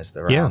super honest,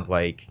 around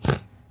like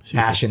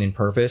passion and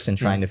purpose and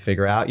trying to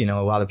figure out,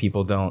 a lot of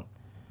people don't.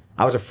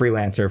 I was a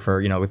freelancer for,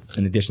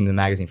 in addition to the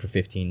magazine for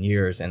 15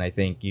 years. And I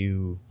think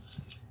you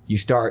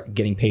start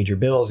getting paid your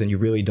bills and you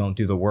really don't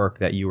do the work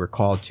that you were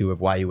called to of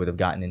why you would have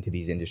gotten into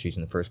these industries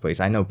in the first place.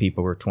 I know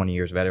people who are 20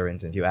 years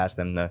veterans, and if you ask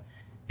them the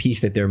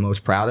piece that they're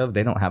most proud of,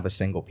 they don't have a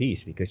single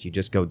piece because you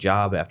just go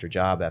job after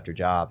job after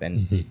job.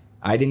 And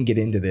I didn't get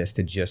into this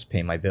to just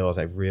pay my bills.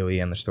 I really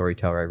am a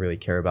storyteller. I really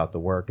care about the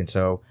work. And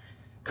so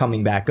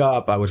coming back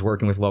up, I was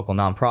working with local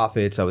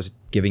nonprofits. I was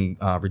giving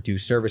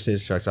reduced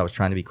services. So I was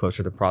trying to be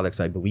closer to products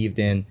I believed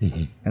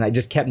in. And I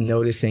just kept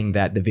noticing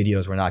that the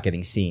videos were not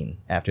getting seen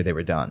after they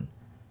were done.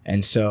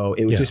 And so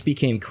it just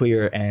became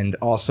clear. And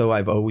also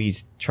I've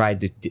always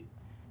tried to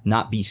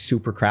not be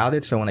super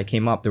crowded. So when I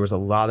came up, there was a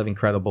lot of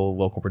incredible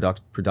local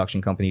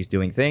production companies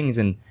doing things.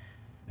 And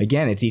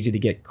again, it's easy to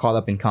get caught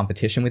up in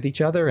competition with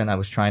each other. And I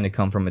was trying to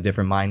come from a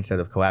different mindset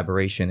of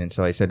collaboration. And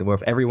so I said, well,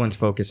 if everyone's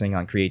focusing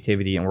on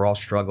creativity and we're all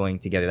struggling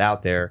to get it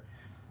out there,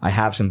 I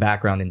have some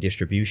background in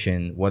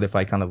distribution. What if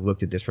I kind of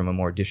looked at this from a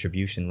more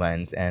distribution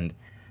lens? And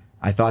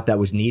I thought that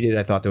was needed.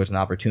 I thought there was an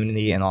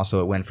opportunity. And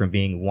also it went from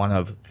being one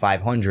of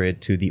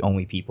 500 to the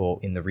only people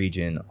in the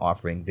region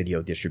offering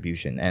video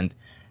distribution. And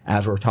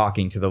as we're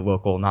talking to the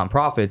local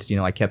nonprofits,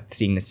 I kept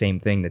seeing the same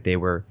thing, that they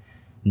were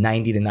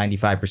 90 to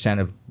 95%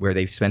 of where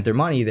they spent their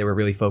money. They were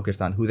really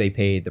focused on who they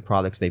paid, the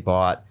products they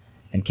bought,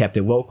 and kept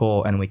it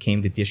local. And when it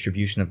came to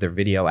distribution of their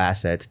video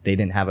assets, they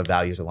didn't have a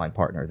values aligned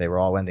partner. They were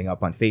all ending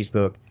up on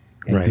Facebook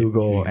and Right.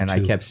 Google, and I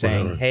YouTube, kept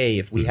saying, whatever. hey,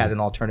 if we had an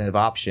alternative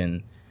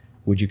option,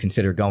 would you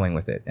consider going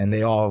with it? And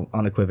they all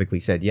unequivocally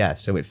said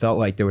yes. So it felt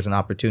like there was an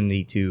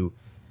opportunity to,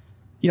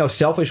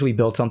 selfishly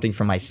build something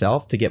for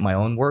myself to get my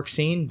own work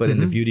seen. But in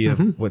the beauty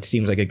of what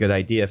seems like a good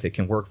idea, if it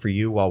can work for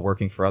you while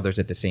working for others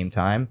at the same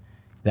time,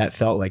 that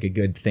felt like a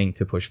good thing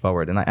to push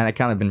forward. And I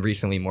kind of been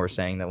recently more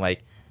saying that,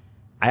 like,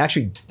 I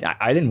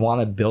didn't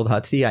want to build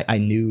HUDSY. I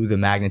knew the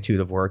magnitude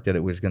of work that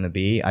it was going to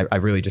be. I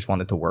really just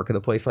wanted to work at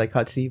a place like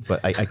HUDSY, but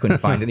I couldn't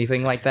find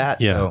anything like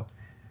that. Yeah. So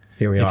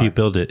here we are. If you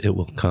build it, it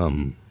will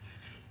come.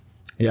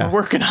 Yeah.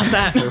 We're working on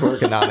that. We're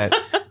working on it.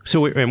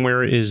 So,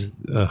 where is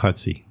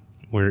HUDSY?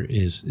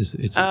 Where's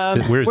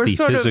We're the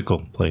sort of- physical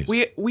place?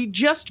 We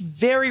just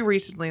very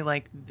recently,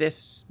 like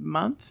this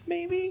month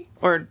maybe,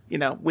 or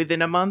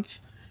within a month,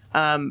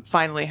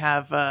 finally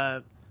have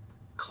a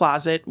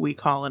closet we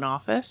call an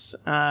office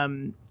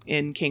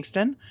in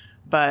Kingston.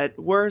 But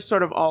we're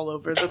sort of all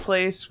over the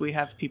place. We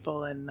have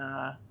people in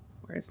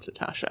where is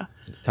Tatasha?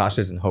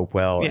 Tasha's in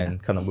Hopewell Yeah.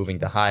 and kind of moving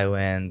to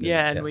Highland.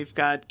 And we've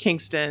got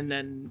Kingston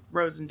and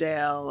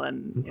Rosendale,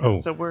 and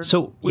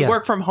we yeah.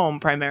 work from home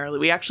primarily.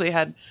 We actually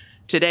had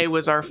today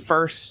was our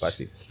first Bless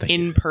you.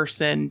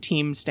 in-person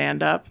team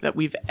stand-up that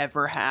we've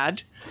ever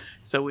had.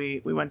 So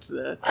we went to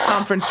the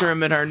conference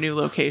room at our new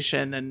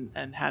location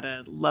and had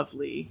a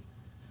lovely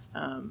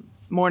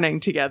morning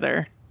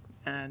together,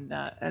 and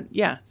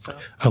yeah. So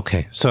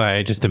Okay, so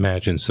I just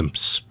imagine some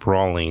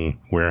sprawling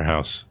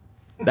warehouse.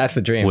 That's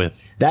the dream.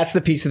 That's the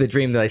piece of the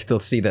dream that I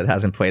still see that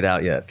hasn't played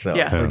out yet. So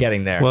Yeah. we're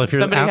getting there. Well, if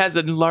you're somebody out- has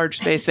a large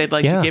space they'd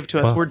like Yeah, to give to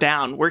us, well- we're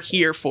down. We're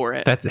here for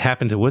it. that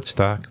happened to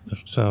Woodstock.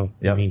 So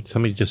I Yep. mean,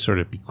 somebody just sort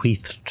of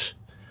bequeathed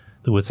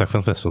the Woodstock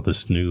Film Festival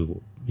this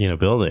new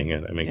building,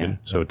 and I mean, Yeah.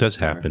 so it does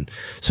happen.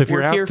 So if We're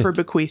you're out here to- for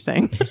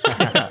bequeathing.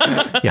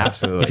 yeah,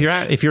 Absolutely.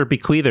 if you're a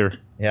bequeather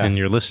Yeah. and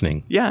you're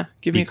listening, Yeah,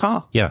 give me a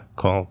call. yeah,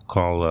 call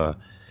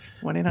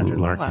 1-800 Larkin.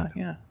 Lola.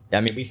 Yeah. I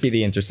mean, we see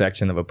the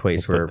intersection of a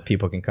place where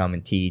people can come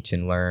and teach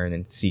and learn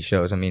and see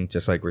shows. I mean,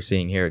 just like we're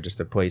seeing here, just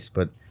a place,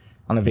 but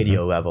on a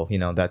video level,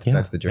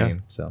 that's the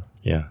dream. So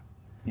Yeah.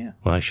 Yeah.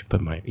 Well, I should put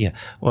my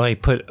Well, I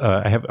put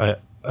I have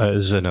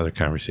this is another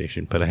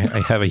conversation, but I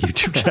have a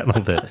YouTube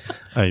channel that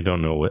I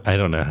don't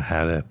know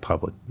how to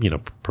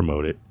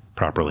promote it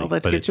properly. Well,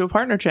 let's but get it's- to a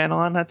partner channel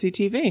on HUDSY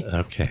TV.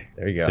 Okay,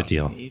 There you go. It's a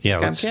deal. You think Yeah,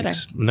 I'm kidding?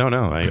 No.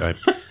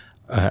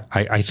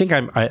 I think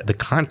the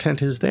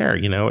content is there.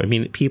 I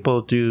mean,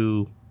 people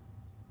do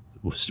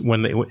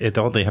when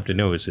all they have to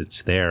know is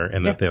it's there,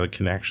 and that they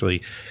can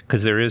actually,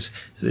 because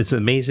it's an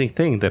amazing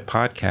thing that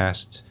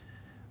podcasts.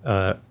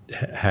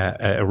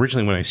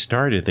 Originally, when I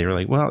started, they were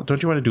like, "Well,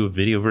 don't you want to do a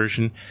video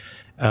version?"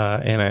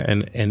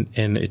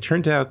 And it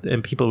turns out,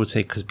 and people would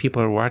say, because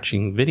people are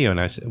watching video, and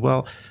I said,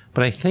 "Well,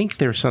 but I think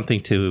there's something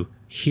to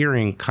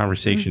hearing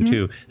conversation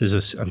too."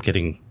 I'm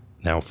getting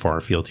now far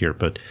afield here,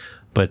 but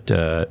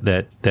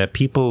that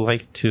people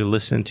like to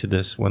listen to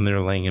this when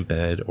they're laying in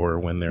bed or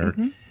when they're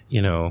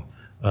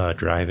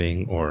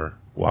driving or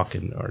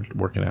walking or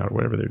working out or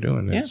whatever they're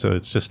doing. Yeah. And so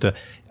it's just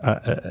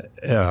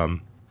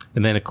and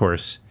then of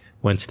course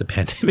once the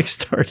pandemic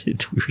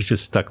started, we were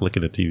just stuck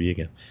looking at TV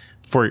again,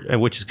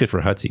 which is good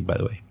for HUDSY, by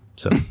the way.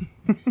 So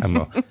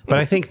but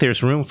I think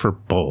there's room for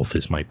both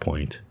is my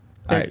point.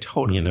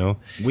 Totally.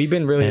 we've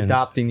been really And-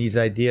 adopting these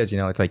ideas.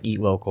 It's like eat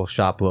local,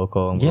 shop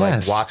local, and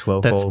Yes, like watch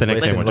local. That's the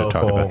next thing I listen want to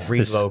talk local, about.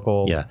 Read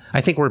local. Yeah,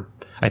 I think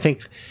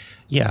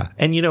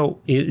and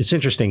it's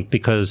interesting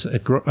because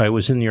I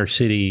was in New York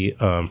City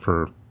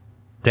for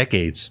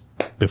decades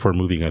before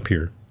moving up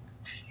here,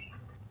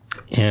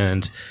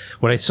 and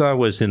what I saw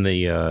was in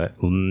the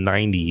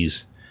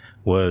 90s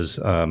was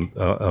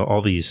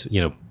all these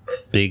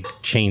big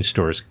chain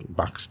stores,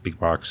 big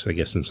box, I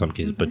guess in some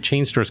cases, but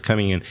chain stores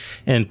coming in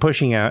and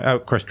pushing out,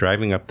 of course,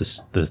 driving up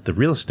the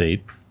real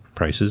estate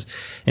prices,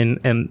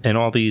 and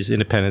all these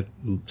independent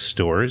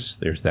stores.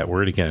 There's that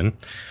word again,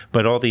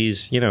 but all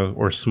these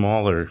or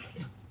smaller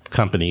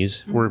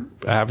companies were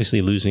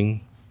obviously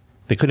losing.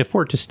 They couldn't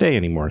afford to stay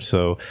anymore.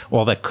 So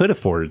all that could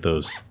afford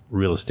those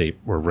real estate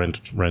or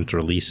rent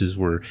or leases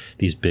were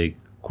these big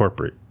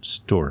corporate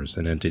stores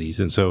and entities,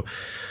 and so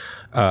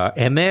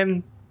and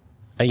then.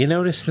 You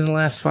noticed in the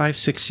last 5,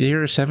 6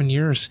 years, 7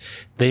 years,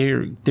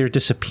 they're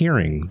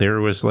disappearing. There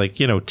was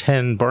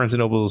 10 Barnes and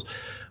Nobles.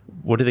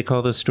 What do they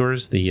call those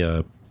stores?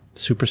 The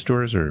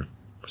superstores or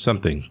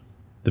something.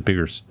 The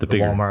bigger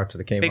Walmart to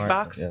the Kmart. Big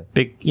box?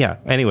 Yeah.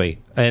 Anyway,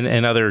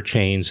 and other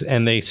chains,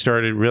 and they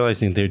started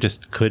realizing they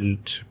just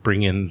couldn't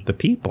bring in the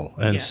people,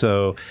 and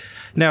so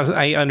now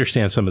I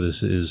understand some of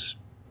this is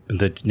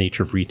the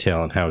nature of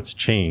retail and how it's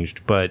changed,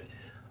 but.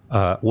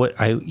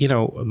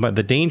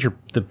 The danger,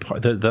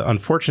 the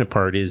unfortunate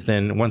part is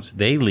then once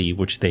they leave,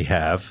 which they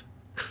have,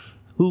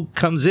 who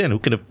comes in? Who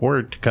can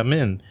afford to come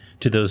in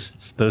to those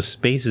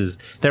spaces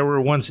that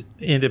were once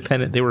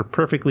independent? They were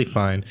perfectly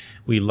fine.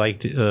 We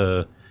liked,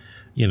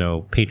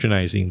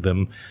 patronizing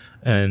them,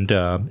 and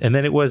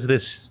then it was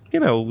this,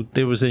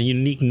 there was a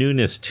unique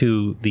newness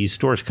to these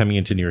stores coming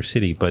into New York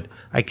City. But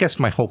I guess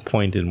my whole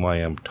point and why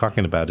I'm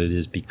talking about it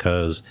is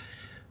because,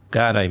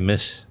 God, I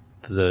miss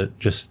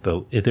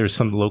there's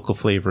some local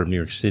flavor of New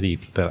York City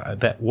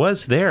that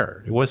was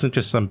there. It wasn't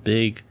just some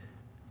big,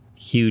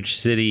 huge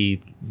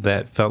city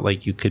that felt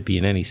like you could be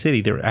in any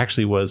city. There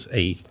actually was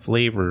a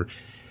flavor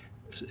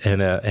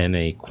and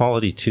a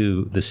quality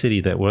to the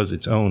city that was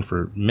its own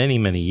for many,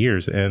 many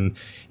years, and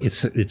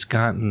it's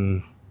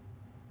gotten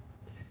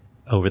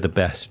over the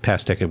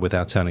past decade,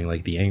 without sounding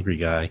like the angry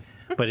guy,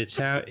 but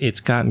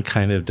it's gotten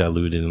kind of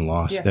diluted and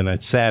lost, and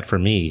it's sad for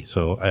me.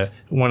 So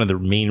one of the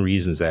main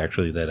reasons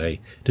actually that I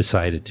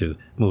decided to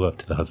move up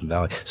to the Hudson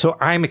Valley. So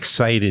I'm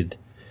excited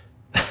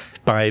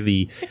by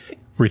the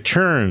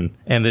return,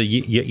 and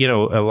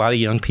a lot of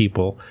young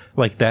people,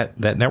 like that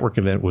network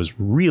event was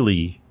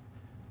really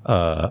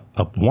a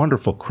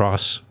wonderful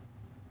cross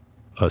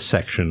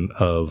section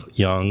of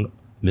young,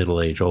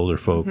 middle-aged, older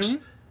folks.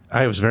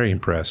 I was very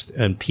impressed,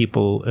 and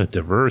people,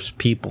 diverse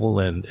people,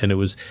 and it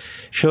was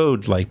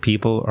showed like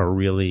people are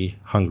really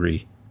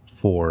hungry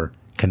for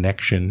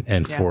connection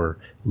and for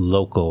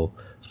local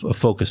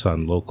focus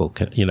on local,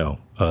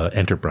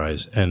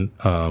 enterprise. And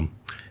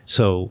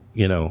so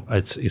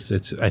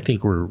it's I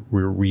think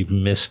we've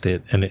missed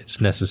it, and it's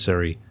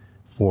necessary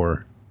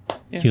for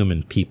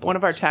human people. One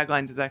of our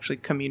taglines is actually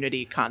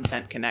community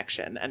content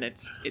connection, and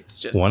it's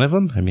just one of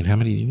them. I mean, how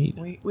many do you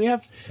need? We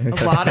have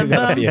a lot of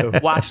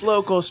them. Watch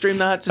local, stream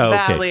the Hudson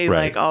Valley, right.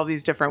 like all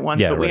these different ones.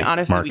 Yeah, but we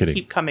honestly marketing. we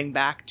keep coming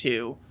back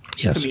to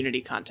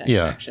community content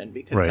connection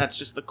because that's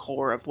just the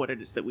core of what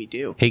it is that we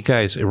do. Hey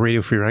guys,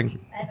 Radio Free Rank.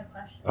 I have a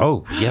question.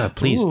 Oh yeah,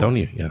 please, don't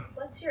you? Yeah.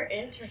 What's your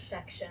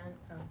intersection?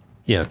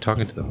 Yeah,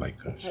 talking to the mic.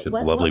 She had a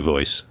lovely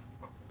voice.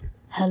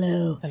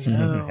 Hello.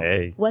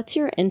 Hey. What's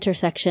your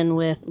intersection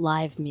with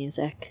live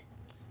music?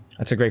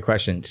 That's a great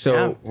question.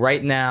 So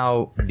right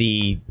now,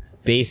 the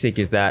basic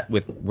is that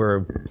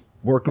we're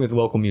working with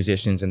local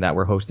musicians and that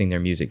we're hosting their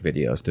music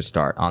videos to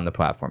start on the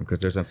platform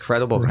because there's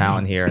incredible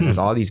talent here and there's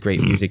all these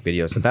great music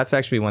videos. So that's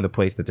actually one of the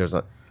places that there's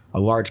a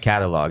large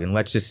catalog. And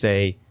let's just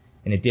say,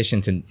 in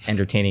addition to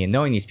entertaining and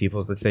knowing these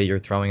people, let's say you're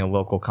throwing a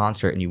local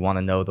concert and you want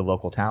to know the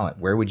local talent.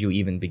 Where would you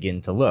even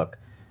begin to look?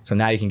 So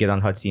now you can get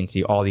on HUDSY and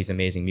see all these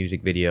amazing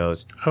music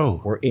videos.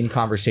 Oh. We're in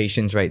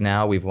conversations right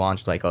now. We've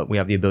launched we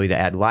have the ability to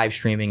add live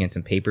streaming and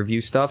some pay-per-view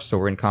stuff. So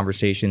we're in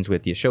conversations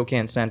with the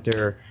Ashokan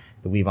Center,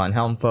 the Weave on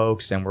Helm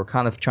folks, and we're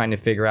kind of trying to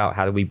figure out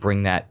how do we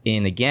bring that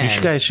in again.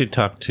 You guys should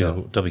talk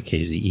to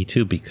WKZE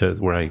too,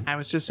 because I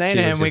was just saying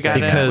to him, we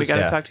gotta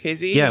talk to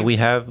KZE. Yeah, we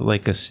have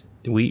like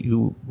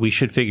we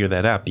should figure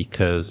that out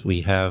because we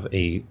have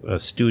a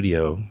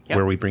studio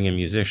where we bring in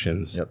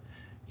musicians. Yep.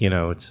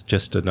 It's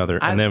just another,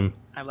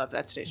 I love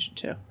that station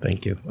too.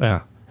 Thank you.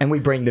 Yeah. And we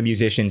bring the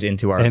musicians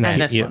into our And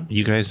event.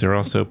 you guys are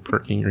also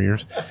perking your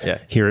ears.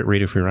 Here at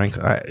Radio Free Rank.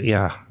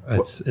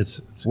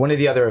 It's one of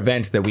the other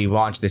events that we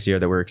launched this year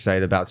that we're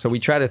excited about. So we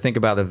try to think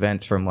about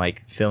events from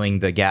like filling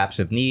the gaps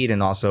of need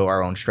and also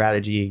our own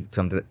strategy.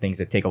 Some of the things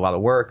that take a lot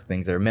of work,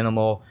 things that are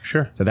minimal.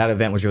 Sure. So that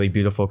event was really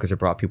beautiful because it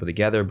brought people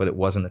together, but it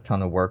wasn't a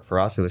ton of work for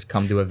us. It was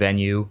come to a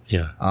venue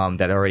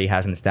that already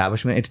has an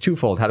establishment. It's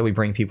twofold. How do we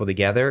bring people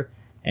together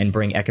and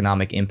bring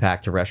economic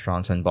impact to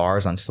restaurants and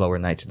bars on slower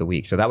nights of the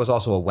week? So that was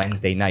also a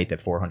Wednesday night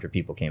that 400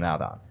 people came out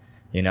on.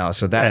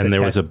 So that's and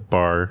there was a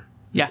bar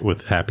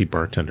with happy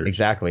bartenders.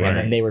 Exactly. Right.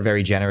 And they were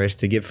very generous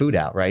to give food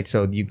out, right?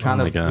 So you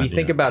kind we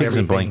think about pigs everything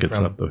and blankets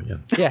from, up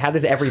though, how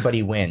does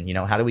everybody win?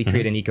 How do we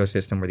create an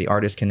ecosystem where the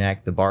artists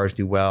connect, the bars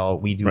do well,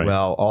 we do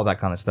well, all that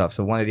kind of stuff.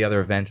 So one of the other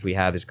events we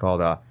have is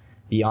called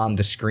Beyond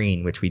the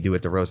Screen, which we do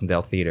at the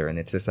Rosendale Theater. And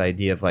it's this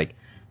idea of like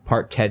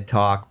part TED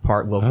Talk,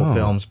 part local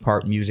films,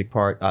 part music,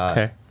 part...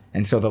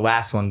 And so the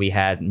last one, we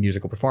had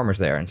musical performers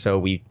there. And so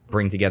we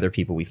bring together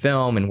people we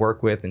film and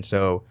work with. And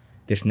so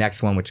this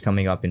next one, which is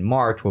coming up in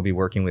March, we'll be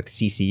working with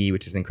CCE,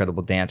 which is an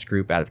incredible dance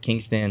group out of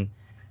Kingston.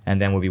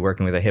 And then we'll be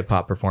working with a hip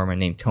hop performer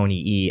named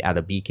Tony E out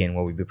of Beacon,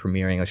 where we'll be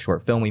premiering a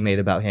short film we made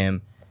about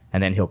him.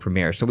 And then he'll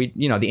premiere. So we,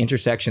 the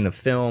intersection of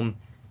film,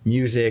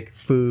 music,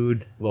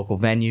 food, local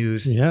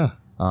venues. Yeah.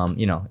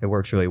 It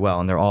works really well.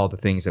 And they're all the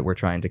things that we're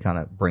trying to kind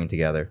of bring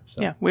together.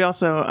 So. Yeah. We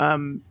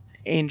also...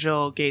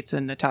 Angel Gates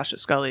and Natasha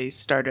Scully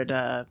started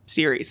a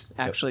series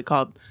actually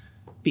called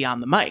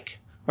Beyond the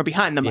Mic or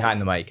Behind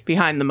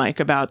the Mic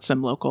about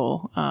some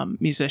local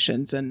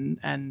musicians. And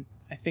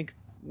I think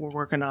we're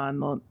working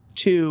on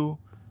 2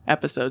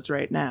 episodes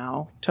right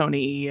now.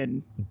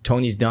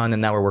 Tony's done.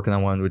 And now we're working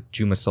on one with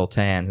Juma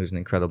Sultan, who's an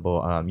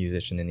incredible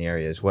musician in the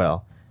area as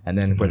well. And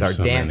then with our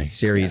dance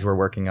series, we're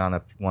working on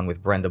one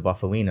with Brenda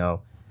Buffalino,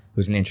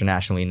 who's an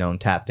internationally known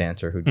tap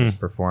dancer who just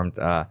performed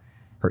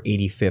her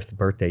 85th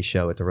birthday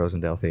show at the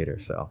Rosendale Theater.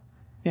 So,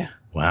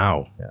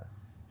 wow.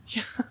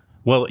 Yeah.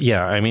 Well,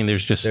 yeah. I mean,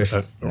 there's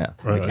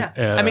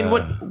I mean,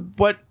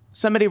 what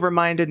somebody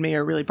reminded me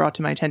or really brought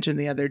to my attention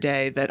the other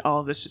day that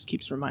all of this just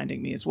keeps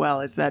reminding me as well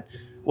is that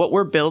what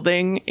we're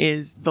building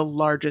is the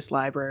largest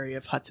library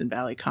of Hudson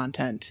Valley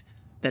content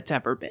that's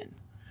ever been.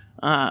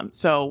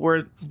 So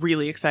we're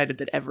really excited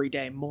that every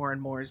day more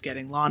and more is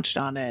getting launched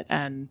on it,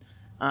 and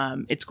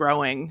it's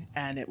growing,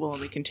 and it will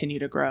only continue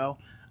to grow.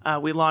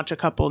 We launch a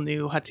couple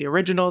new HUDSY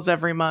originals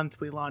every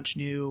month. We launch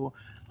new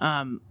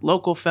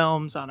local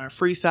films on our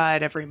free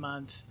side every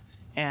month.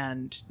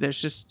 And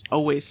there's just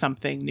always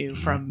something new,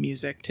 from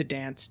music to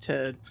dance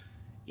to,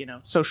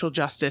 social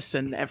justice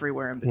and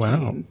everywhere in between.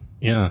 Wow.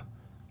 Yeah.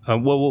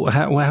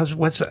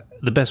 What's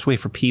the best way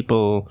for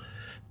people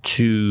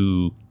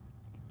to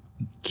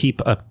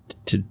keep up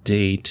to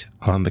date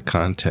on the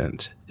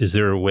content? Is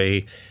there a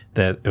way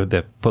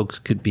that folks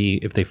could be,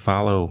 if they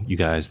follow you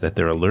guys, that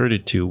they're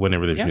alerted to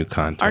whenever there's new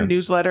content? Our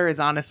newsletter is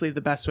honestly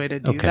the best way to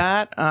do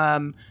that.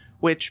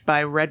 Which,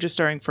 by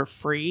registering for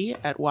free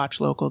at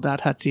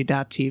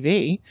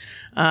watchlocal.hudsy.tv,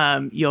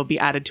 you'll be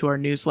added to our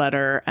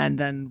newsletter. And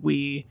then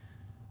we've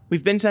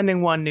been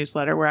sending one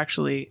newsletter. We're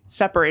actually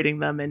separating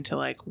them into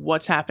like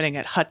what's happening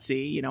at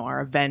HUDSY,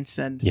 our events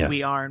and who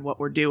we are and what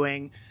we're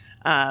doing.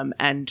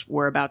 And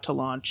we're about to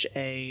launch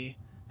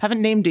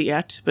haven't named it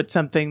yet, but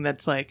something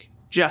that's like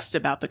just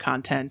about the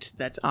content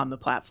that's on the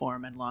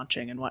platform and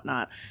launching and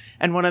whatnot.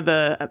 And one of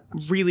the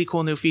really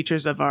cool new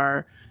features of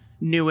our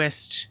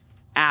newest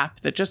app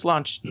that just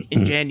launched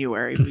in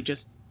January, we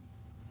just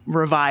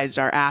revised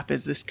our app,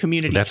 is this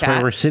community That's chat.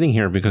 why we're sitting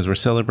here, because we're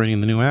celebrating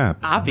the new app.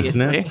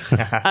 Obviously.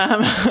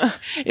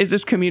 Is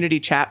this community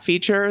chat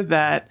feature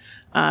that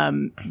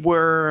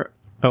we're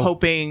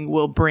hoping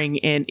will bring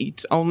in.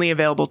 It's only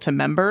available to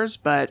members,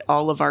 but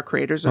all of our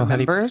creators are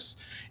members,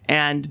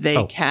 and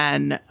they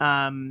can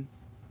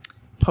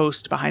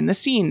post behind the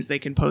scenes. They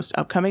can post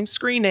upcoming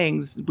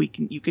screenings.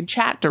 You can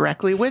chat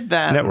directly with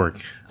them.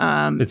 Network.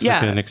 It's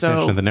like an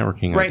extension of the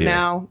networking right idea.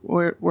 now,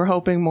 we're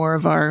hoping more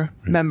of our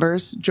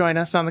members join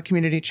us on the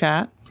community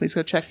chat. Please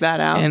go check that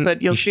out.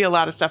 But you'll see a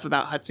lot of stuff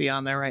about HUDSY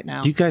on there right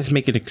now. Do you guys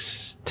make an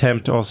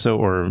attempt also,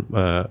 or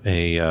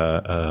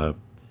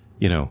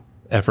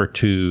effort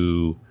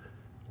to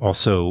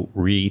also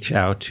reach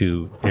out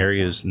to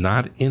areas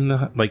not in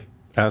the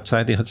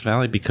outside the Hudson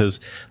Valley? Because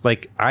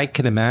I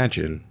can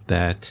imagine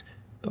that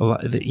a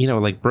lot,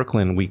 like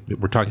Brooklyn,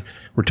 we're talking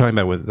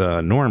about with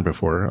Norm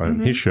before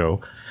on his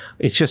show.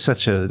 It's just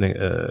such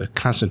a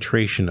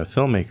concentration of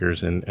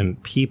filmmakers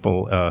and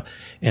people,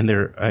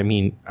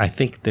 and I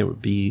think they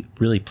would be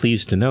really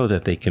pleased to know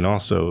that they can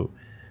also,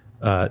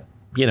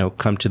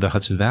 come to the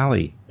Hudson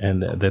Valley,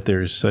 and that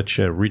there's such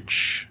a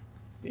rich.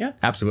 Yeah,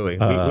 absolutely.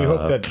 We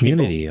hope that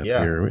community up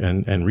here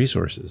and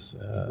resources.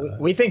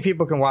 We think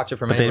people can watch it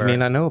from anywhere. But they may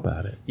not know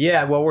about it.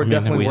 Yeah, well, we're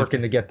definitely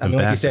working to get.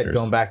 Like you said,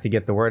 going back to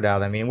get the word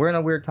out. We're in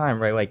a weird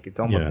time, right? Like, it's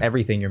almost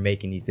everything you're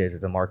making these days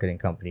is a marketing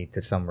company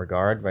to some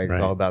regard, right?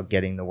 It's all about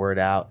getting the word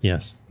out.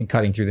 Yes. And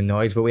cutting through the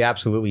noise. But we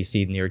absolutely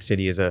see New York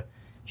City as a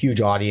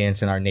huge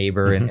audience and our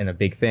neighbor and a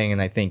big thing. And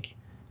I think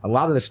a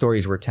lot of the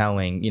stories we're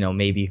telling,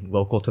 maybe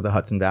local to the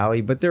Hudson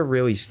Valley, but they're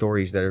really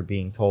stories that are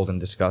being told and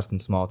discussed in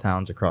small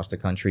towns across the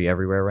country,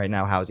 everywhere right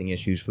now, housing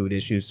issues, food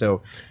issues.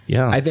 So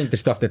I think the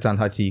stuff that's on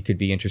HUDSY could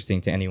be interesting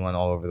to anyone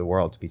all over the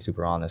world, to be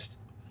super honest.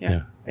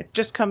 Yeah. It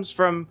just comes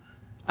from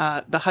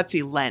the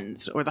HUDSY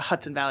lens, or the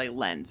Hudson Valley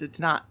lens.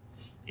 It's not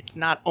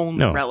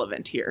only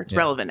relevant here. It's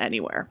relevant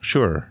anywhere.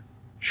 Sure.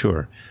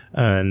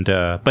 And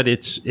but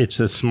it's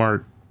a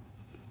smart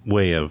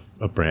way of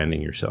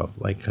branding yourself,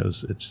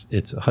 because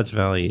it's Hudson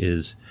Valley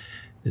is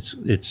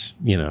it's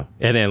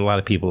and a lot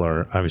of people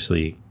are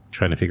obviously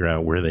trying to figure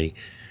out where they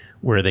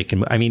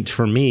can.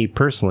 For me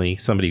personally,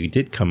 somebody who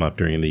did come up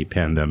during the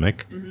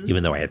pandemic,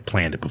 even though I had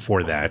planned it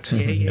before that,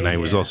 and I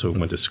was also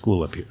went to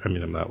school up here.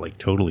 I'm not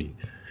totally,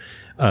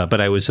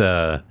 but I was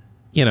I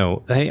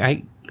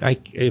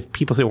if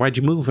people say, why'd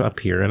you move up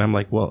here, and I'm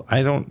like, well,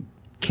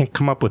 can't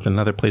come up with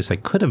another place I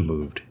could have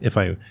moved if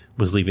I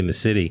was leaving the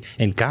city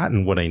and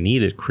gotten what I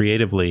needed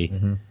creatively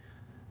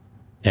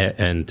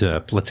and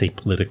let's say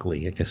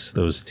politically, I guess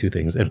those two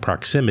things, and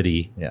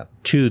proximity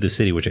to the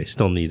city, which I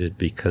still needed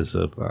because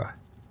of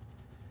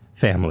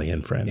family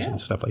and friends and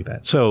stuff like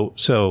that. So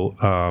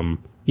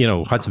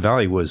Hudson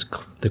Valley was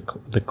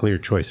the clear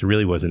choice. There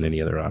really wasn't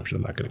any other option.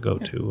 I'm not going to go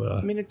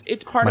to.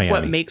 It's part Miami. of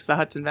what makes the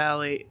Hudson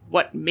Valley.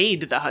 What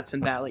made the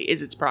Hudson Valley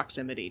is its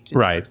proximity to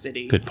New York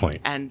City. Good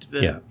point. And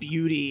the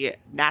beauty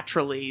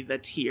naturally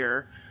that's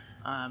here,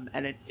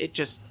 and it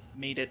just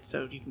made it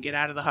so you can get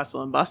out of the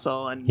hustle and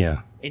bustle and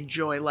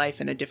enjoy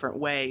life in a different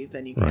way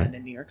than you can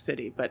in New York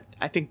City. But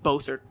I think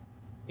both are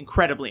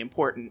incredibly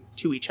important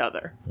to each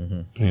other.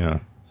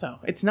 So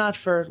it's not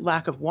for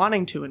lack of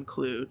wanting to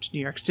include New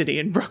York City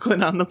and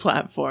Brooklyn on the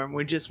platform.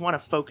 We just want to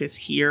focus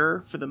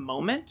here for the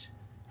moment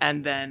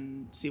and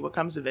then see what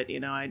comes of it.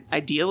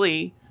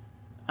 Ideally,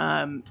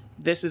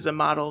 this is a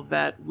model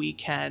that we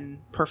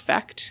can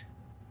perfect,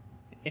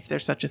 if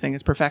there's such a thing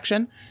as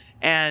perfection,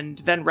 and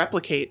then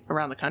replicate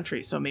around the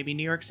country. So maybe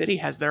New York City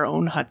has their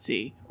own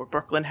HUDSY, or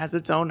Brooklyn has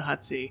its own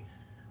HUDSY.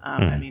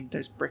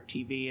 There's Brick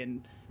TV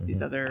and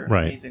these other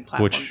amazing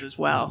platforms as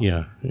well.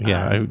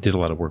 I did a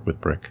lot of work with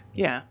Brick.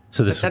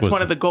 So that's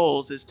one of the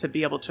goals, is to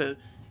be able to,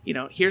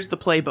 here's the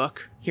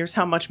playbook. Here's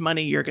how much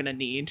money you're going to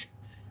need.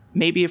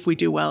 Maybe if we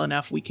do well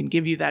enough, we can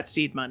give you that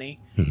seed money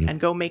and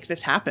go make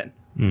this happen.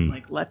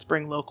 Let's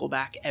bring local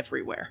back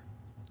everywhere.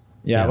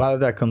 A lot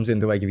of that comes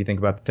into, if you think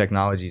about the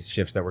technology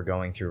shifts that we're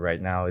going through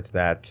right now, it's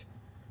that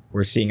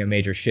we're seeing a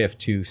major shift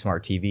to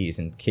smart TVs,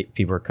 and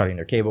people are cutting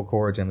their cable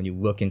cords. And when you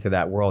look into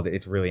that world,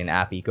 it's really an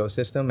app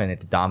ecosystem, and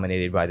it's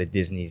dominated by the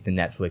Disneys, the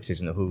Netflixes,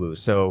 and the Hulus.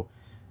 So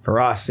for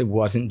us, it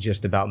wasn't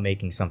just about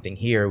making something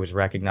here. It was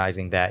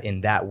recognizing that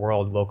in that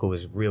world, local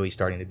is really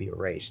starting to be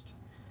erased.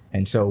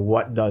 And so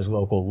what does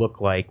local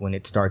look like when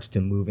it starts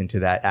to move into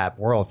that app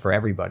world for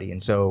everybody?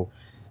 And so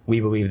we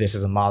believe this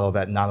is a model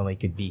that not only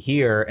could be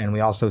here, and we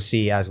also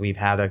see, as we've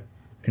had a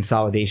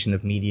consolidation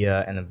of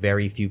media and a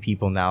very few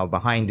people now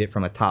behind it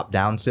from a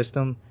top-down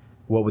system,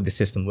 what would the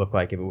system look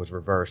like if it was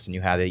reversed and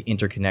you had an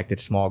interconnected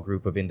small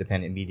group of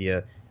independent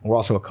media? And we're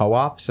also a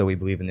co-op, so we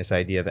believe in this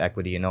idea of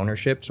equity and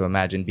ownership. So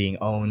imagine being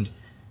owned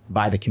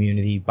by the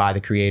community, by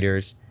the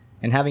creators,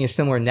 and having a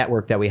similar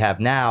network that we have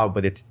now,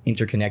 but it's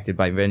interconnected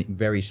by very,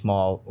 very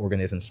small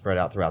organisms spread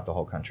out throughout the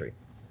whole country.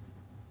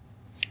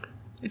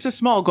 It's a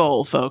small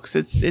goal, folks.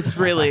 It's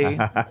really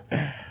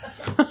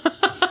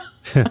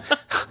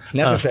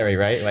necessary,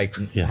 right? Like,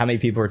 how many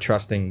people are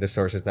trusting the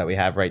sources that we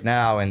have right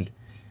now, and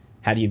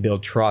how do you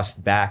build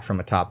trust back from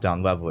a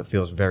top-down level? It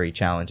feels very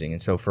challenging.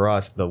 And so for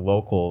us, the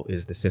local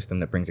is the system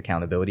that brings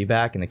accountability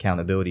back, and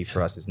accountability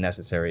for us is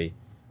necessary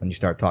when you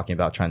start talking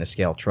about trying to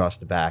scale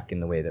trust back in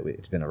the way that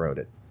it's been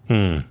eroded.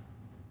 And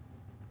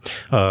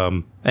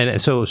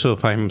so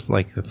if I'm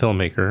like a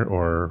filmmaker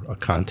or a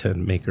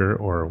content maker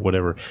or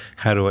whatever,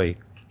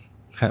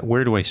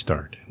 where do I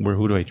start?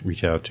 Who do I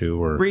reach out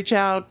to? Or reach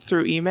out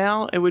through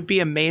email. It would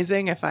be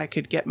amazing if I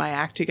could get my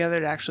act together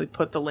to actually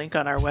put the link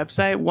on our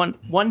website.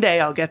 One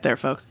day I'll get there,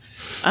 folks.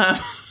 I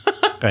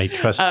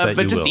trust that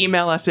but you just will.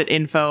 email us at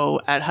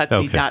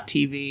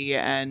info@hudsy.tv,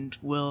 and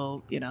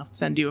we'll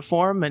send you a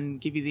form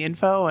and give you the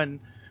info. And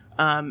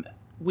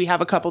we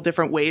have a couple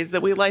different ways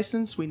that we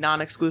license. We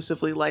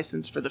non-exclusively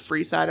license for the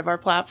free side of our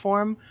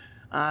platform,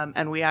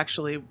 and we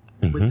actually,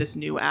 with this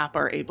new app,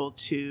 are able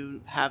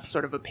to have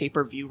sort of a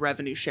pay-per-view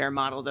revenue share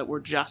model that I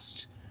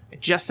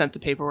just sent the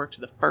paperwork to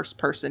the first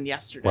person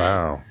yesterday.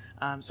 Wow.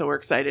 So we're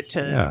excited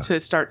to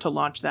start to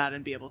launch that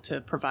and be able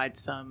to provide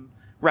some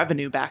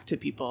revenue back to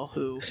people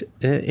who.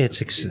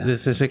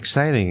 This is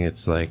exciting.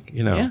 It's like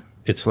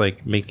it's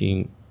like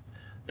making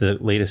the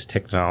latest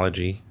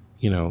technology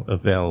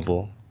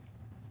available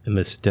in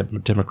this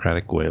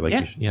democratic way.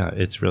 Like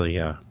it's really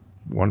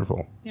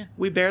wonderful. Yeah,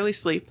 we barely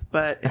sleep,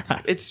 but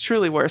it's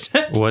truly worth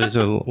it. Well,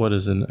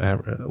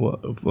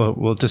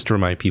 just to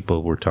remind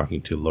people, we're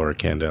talking to Laura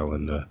Kandel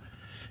and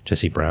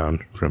Jesse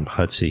Brown from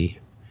HUDSY.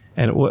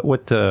 And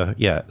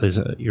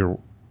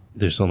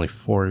there's only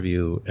 4 of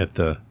you at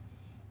the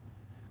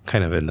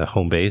kind of in the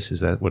home base. Is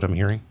that what I'm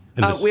hearing?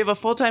 We have a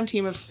full-time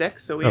team of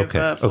 6. So we have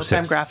a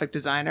full-time graphic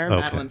designer,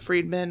 Madeline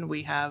Friedman.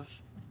 We have,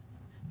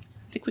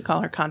 I think we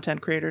call her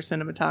content creator,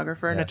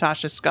 cinematographer,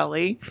 Natasha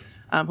Scully,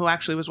 who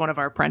actually was one of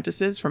our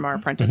apprentices from our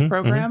apprentice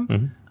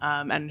program,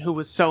 and who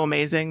was so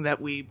amazing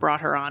that we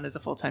brought her on as a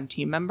full-time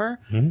team member.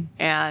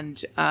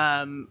 And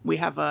we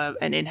have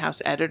an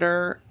in-house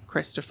editor,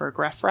 Christopher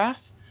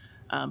Greffrath,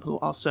 who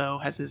also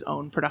has his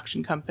own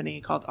production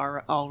company called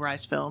All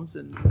Rise Films.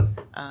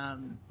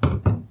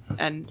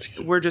 And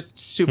we're just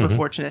super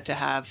fortunate to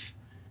have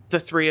the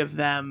 3 of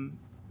them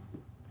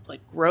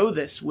grow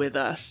this with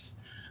us.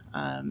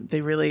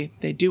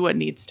 They do what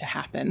needs to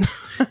happen.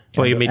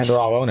 Well, and they're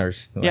all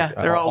owners.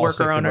 They're all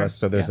worker owners.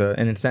 So there's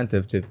an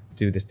incentive to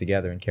do this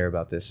together and care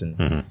about this.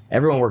 And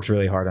everyone works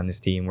really hard on this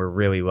team. We're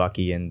really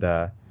lucky, and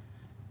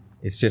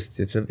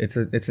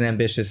it's an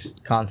ambitious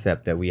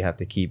concept that we have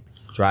to keep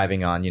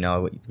driving on.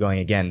 Going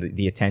again,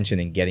 the attention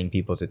and getting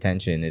people's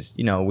attention is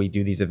we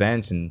do these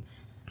events and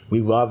we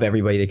love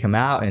everybody to come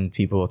out, and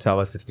people will tell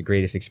us it's the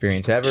greatest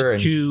experience ever.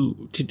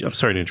 I'm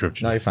sorry to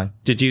interrupt you. No, you're fine.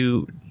 Did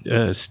you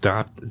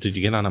stop? Did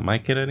you get on a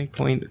mic at any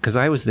point? Because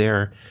I was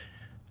there,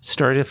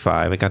 started at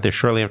 5. I got there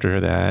shortly after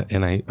that,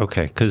 and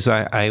because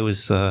I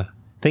was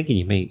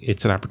thinking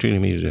it's an opportunity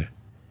for me to.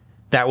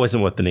 That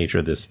wasn't what the nature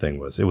of this thing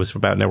was. It was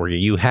about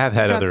networking. You have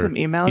had got other some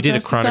email you did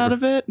addresses out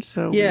of it.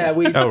 So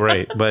Oh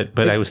right,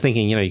 but I was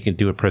thinking you can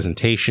do a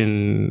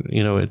presentation.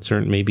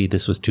 Maybe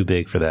this was too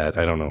big for that.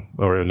 I don't know,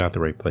 or not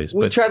the right place.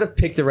 We try to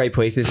pick the right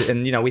places,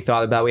 and we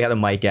thought about. We had a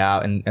mic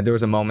out, and there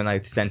was a moment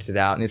I sensed it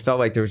out, and it felt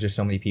like there was just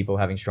so many people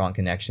having strong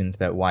connections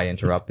that why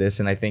interrupt this?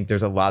 And I think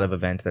there's a lot of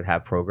events that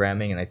have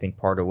programming, and I think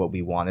part of what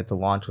we wanted to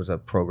launch was a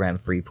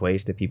program-free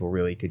place that people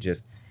really could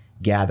just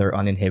gather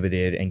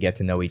uninhibited and get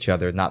to know each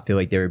other, not feel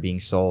like they were being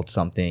sold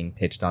something,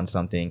 pitched on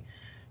something.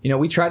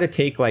 We try to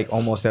take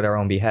almost at our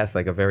own behest,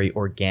 a very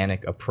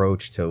organic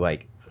approach to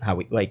how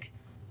we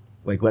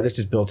let us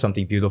just build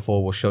something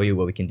beautiful. We'll show you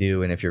what we can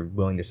do, and if you're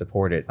willing to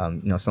support it,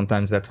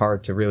 sometimes that's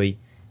hard to really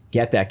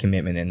get that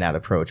commitment in that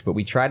approach. But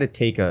we try to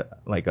take a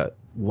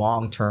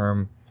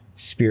long-term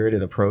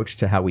spirited approach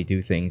to how we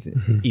do things,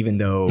 even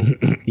though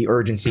the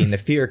urgency and the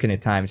fear can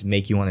at times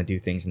make you want to do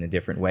things in a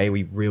different way.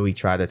 We really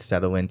try to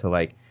settle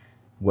into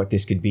what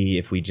this could be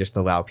if we just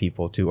allow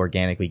people to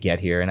organically get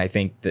here. And I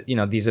think that,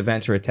 these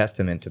events are a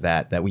testament to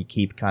that we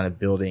keep kind of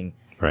building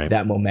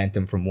that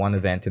momentum from one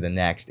event to the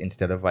next,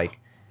 instead of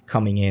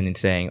coming in and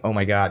saying, oh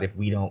my God, if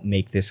we don't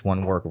make this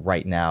one work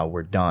right now,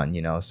 we're done,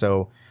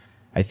 So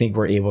I think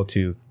we're able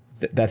to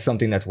that's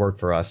something that's worked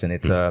for us, and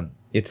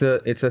it's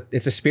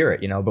a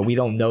spirit, but we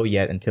don't know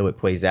yet until it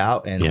plays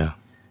out. And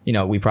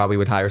we probably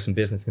would hire some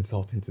business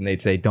consultants, and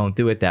they'd say, "Don't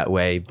do it that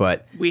way."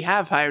 But we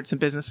have hired some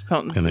business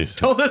consultants who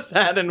told us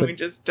that, and we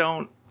just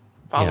don't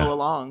follow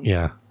along.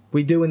 Yeah.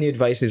 We do when the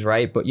advice is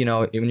right, but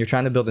when you're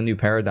trying to build a new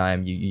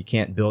paradigm, you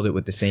can't build it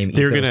with the same.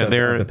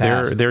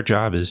 Their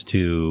job is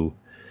to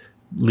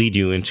lead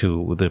you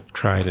into the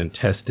tried and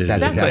tested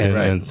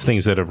and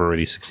things that have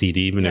already succeeded,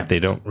 even if they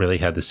don't really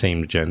have the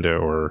same agenda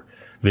or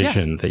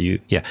vision that you.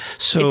 Yeah.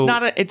 So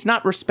it's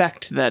not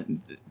respect that.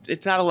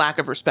 It's not a lack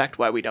of respect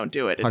why we don't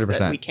do it. It's 100%.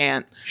 that we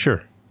can't.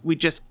 Sure. We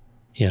just.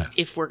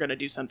 If we're going to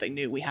do something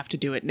new, we have to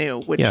do it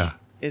new, which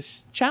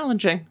is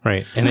challenging.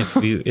 Right. And if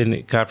you,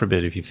 and God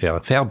forbid, if you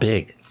fail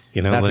big.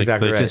 That's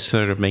exactly right. Just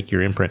sort of make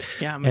your imprint.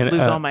 Yeah, I'm going to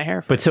lose all my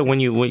hair. But so when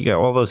you got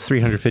all those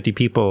 350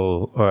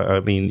 people,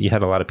 you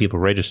had a lot of people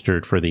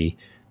registered for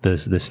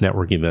this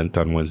network event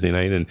on Wednesday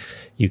night, and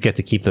you get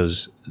to keep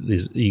those.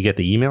 You get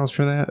the emails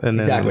for that, and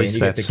then at least you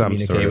get to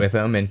communicate with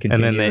them and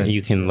continue. And then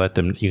you can let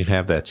them. You can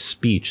have that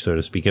speech, so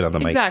to speak, on the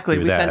mic. Exactly.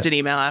 We sent an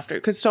email after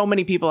because so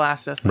many people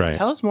asked us,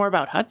 tell us more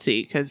about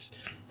HUDSY, because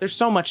there's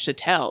so much to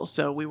tell.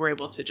 So we were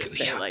able to just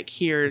say,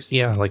 here's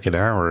like an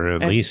hour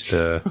at least.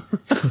 Give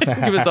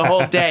us a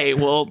whole day.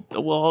 We'll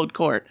hold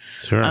court.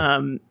 Sure.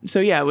 So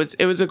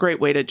it was a great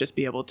way to just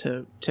be able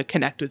to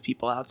connect with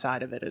people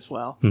outside of it as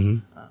well.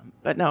 Mm-hmm.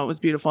 But no, it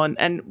was beautiful.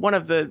 And one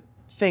of the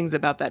things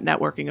about that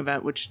networking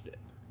event, which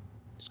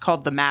is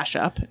called the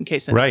Mashup, in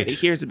case anybody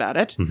hears about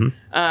it,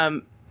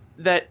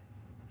 that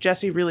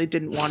Jesse really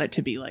didn't want it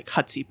to be like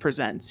HUDSY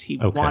Presents. He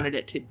wanted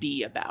it to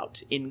be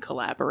about in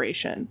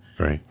collaboration.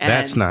 Right. And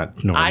that's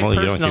not normal. I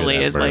personally,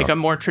 as like a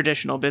more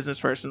traditional business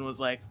person, was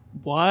like,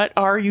 what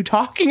are you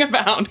talking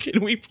about?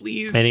 Can we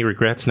please? Any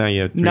regrets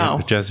now?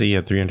 Jesse, you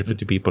had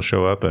 350 people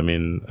show up. I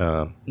mean,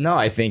 no,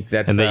 I think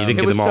that's. And then you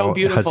didn't give them all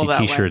HUDSY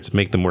T-shirts,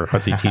 make them wear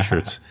HUDSY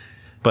T-shirts.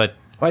 But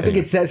I think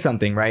it says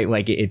something, right?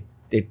 Like it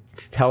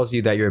tells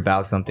you that you're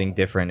about something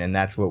different, and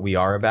that's what we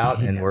are about.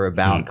 And we're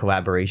about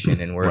collaboration,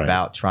 and we're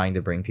about trying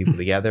to bring people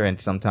together. And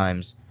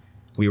sometimes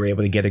we were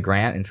able to get a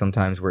grant, and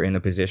sometimes we're in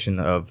a position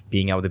of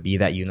being able to be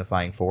that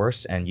unifying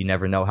force. And you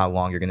never know how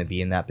long you're going to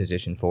be in that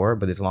position for,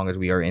 but as long as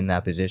we are in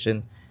that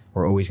position,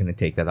 we're always going to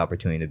take that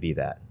opportunity to be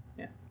that.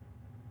 Yeah.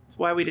 That's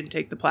why we didn't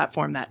take the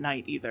platform that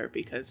night either,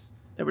 because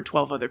there were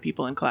 12 other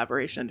people in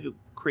collaboration who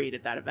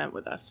created that event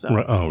with us. So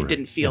it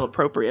didn't feel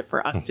appropriate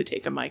for us to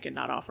take a mic and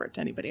not offer it to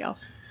anybody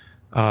else.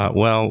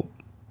 Well,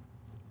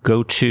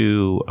 go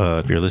to,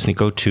 if you're listening,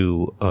 go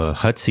to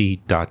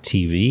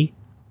HUDSY.tv,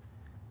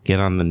 get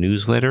on the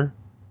newsletter,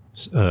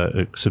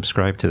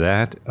 subscribe to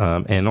that,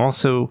 and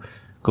also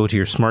go to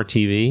your smart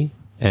TV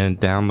and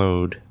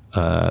download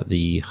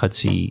the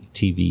HUDSY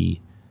TV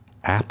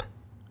app.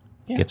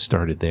 Get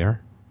started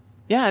there.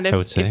 Yeah, and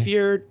if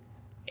you're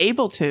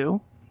able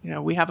to,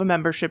 we have a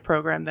membership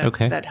program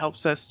that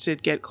helps us to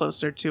get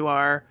closer to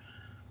our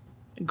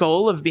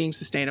goal of being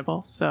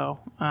sustainable. So,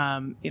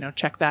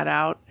 check that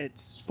out.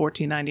 It's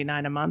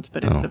 $14.99 a month,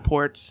 but it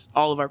supports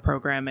all of our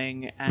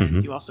programming,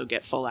 and you also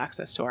get full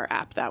access to our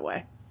app that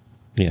way.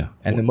 Yeah.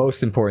 And the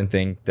most important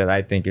thing that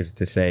I think is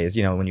to say is,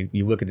 when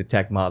you look at the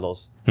tech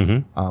models,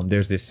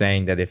 there's this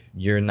saying that if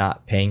you're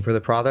not paying for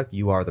the product,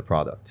 you are the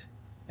product.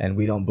 And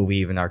we don't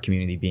believe in our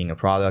community being a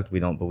product. We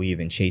don't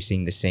believe in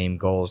chasing the same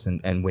goals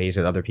and ways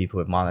that other people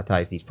have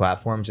monetized these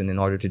platforms. And in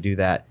order to do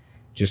that,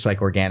 just like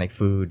organic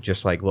food,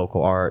 just like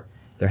local art,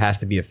 there has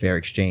to be a fair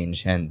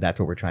exchange. And that's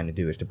what we're trying to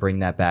do, is to bring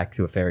that back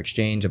to a fair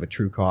exchange of a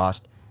true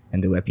cost,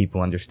 and to let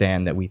people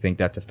understand that we think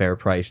that's a fair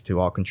price to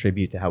all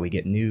contribute to how we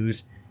get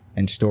news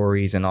and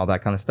stories and all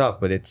that kind of stuff.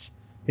 But it's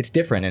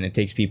different, and it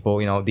takes people,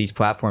 these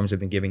platforms have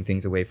been giving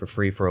things away for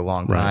free for a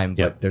long time,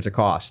 but there's a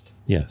cost.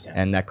 Yes.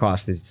 And that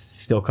cost is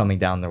still coming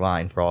down the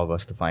line for all of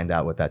us to find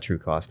out what that true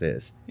cost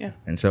is. Yeah.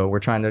 And so we're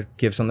trying to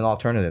give some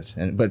alternatives.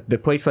 But the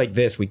place like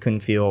this, we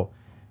couldn't feel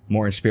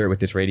more in spirit with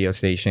this radio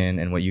station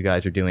and what you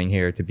guys are doing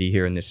here, to be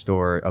here in this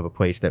store of a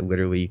place that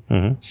literally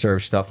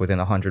serves stuff within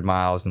 100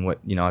 miles. And what,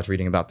 I was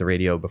reading about the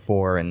radio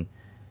before, and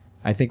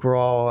I think we're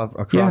all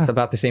across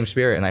about the same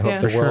spirit, and I hope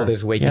the world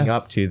is waking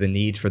up to the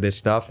needs for this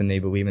stuff, and they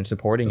believe in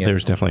supporting it.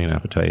 There's definitely an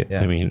appetite.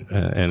 Yeah. I mean,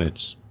 and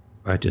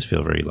I just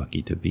feel very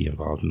lucky to be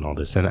involved in all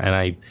this, and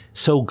I'm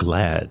so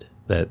glad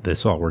that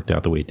this all worked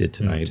out the way it did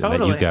tonight,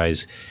 and that you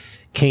guys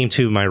came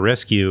to my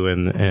rescue,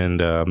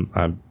 and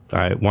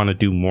I want to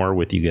do more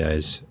with you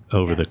guys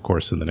over the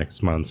course of the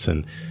next months,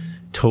 and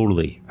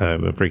totally,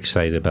 I'm very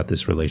excited about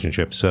this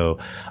relationship. So,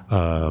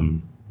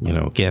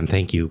 again,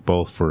 thank you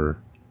both for,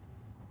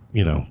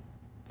 to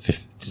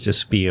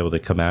just be able to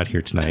come out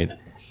here tonight,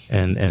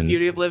 and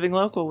beauty of living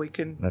local. We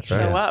can show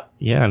up.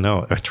 Yeah,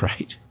 no, that's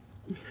right.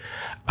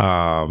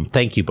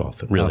 Thank you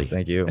both, really.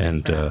 Thank you.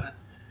 And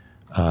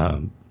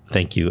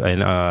thank you,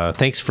 and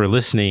thanks for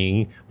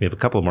listening. We have a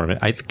couple more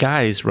minutes,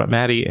 guys.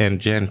 Maddie and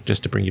Jen,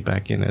 just to bring you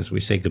back in as we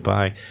say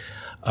goodbye.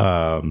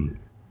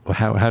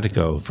 How'd it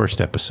go?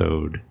 First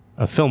episode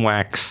of Film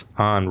Wax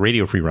on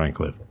Radio Free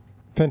Rhinecliff.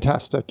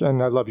 fantastic,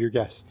 and I love your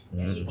guests.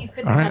 You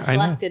couldn't All right, have I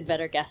know. selected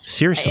better guests.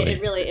 Seriously.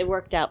 It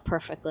worked out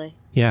perfectly.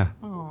 Yeah.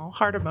 Oh,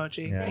 heart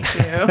emoji. Yeah.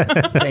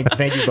 Thank you.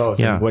 Thank you both.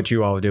 Yeah. And what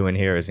you all are doing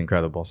here is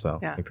incredible. So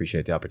Yeah. I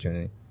appreciate the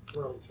opportunity.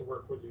 Thrilled to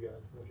work with you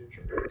guys in the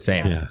future.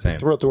 Same. Yeah. Same.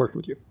 Thrilled to work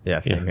with you. Yeah.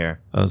 Same here.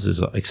 Oh, this is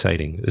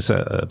exciting.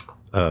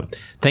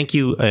 Thank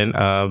you.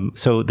 And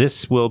so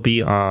this will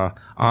be on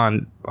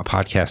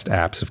podcast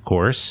apps, of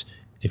course,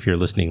 if you're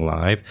listening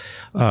live.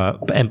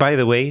 And by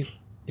the way,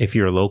 if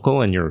you're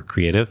local and you're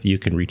creative, you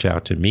can reach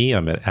out to me.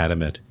 I'm at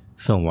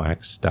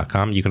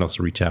adam@filmwax.com. You can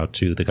also reach out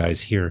to the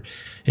guys here.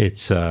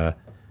 It's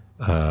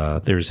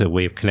there's a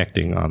way of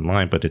connecting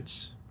online, but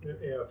it's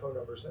Phone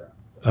numbers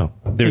there.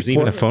 there's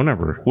even a phone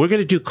number. We're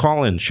going to do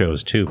call-in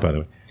shows too, by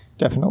the way.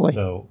 Definitely.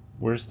 So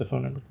where's the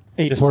phone number?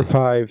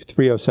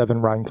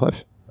 845-307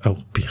 Rhinecliff. Oh,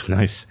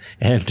 nice.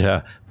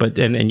 And but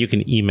you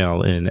can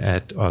email in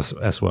at us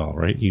as well,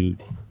 right?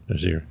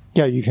 There's your.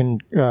 Yeah, you can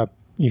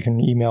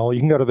email. You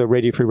can go to the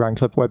Radio Free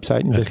Rhinecliff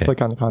website and just Okay.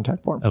 click on the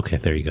contact form. Okay,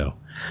 there you go.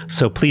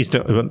 So please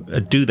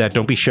do that.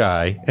 Don't be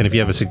shy. And if you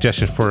have a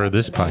suggestion for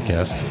this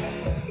podcast,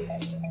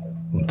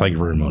 thank you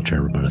very much,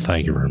 everybody.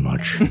 Thank you very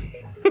much.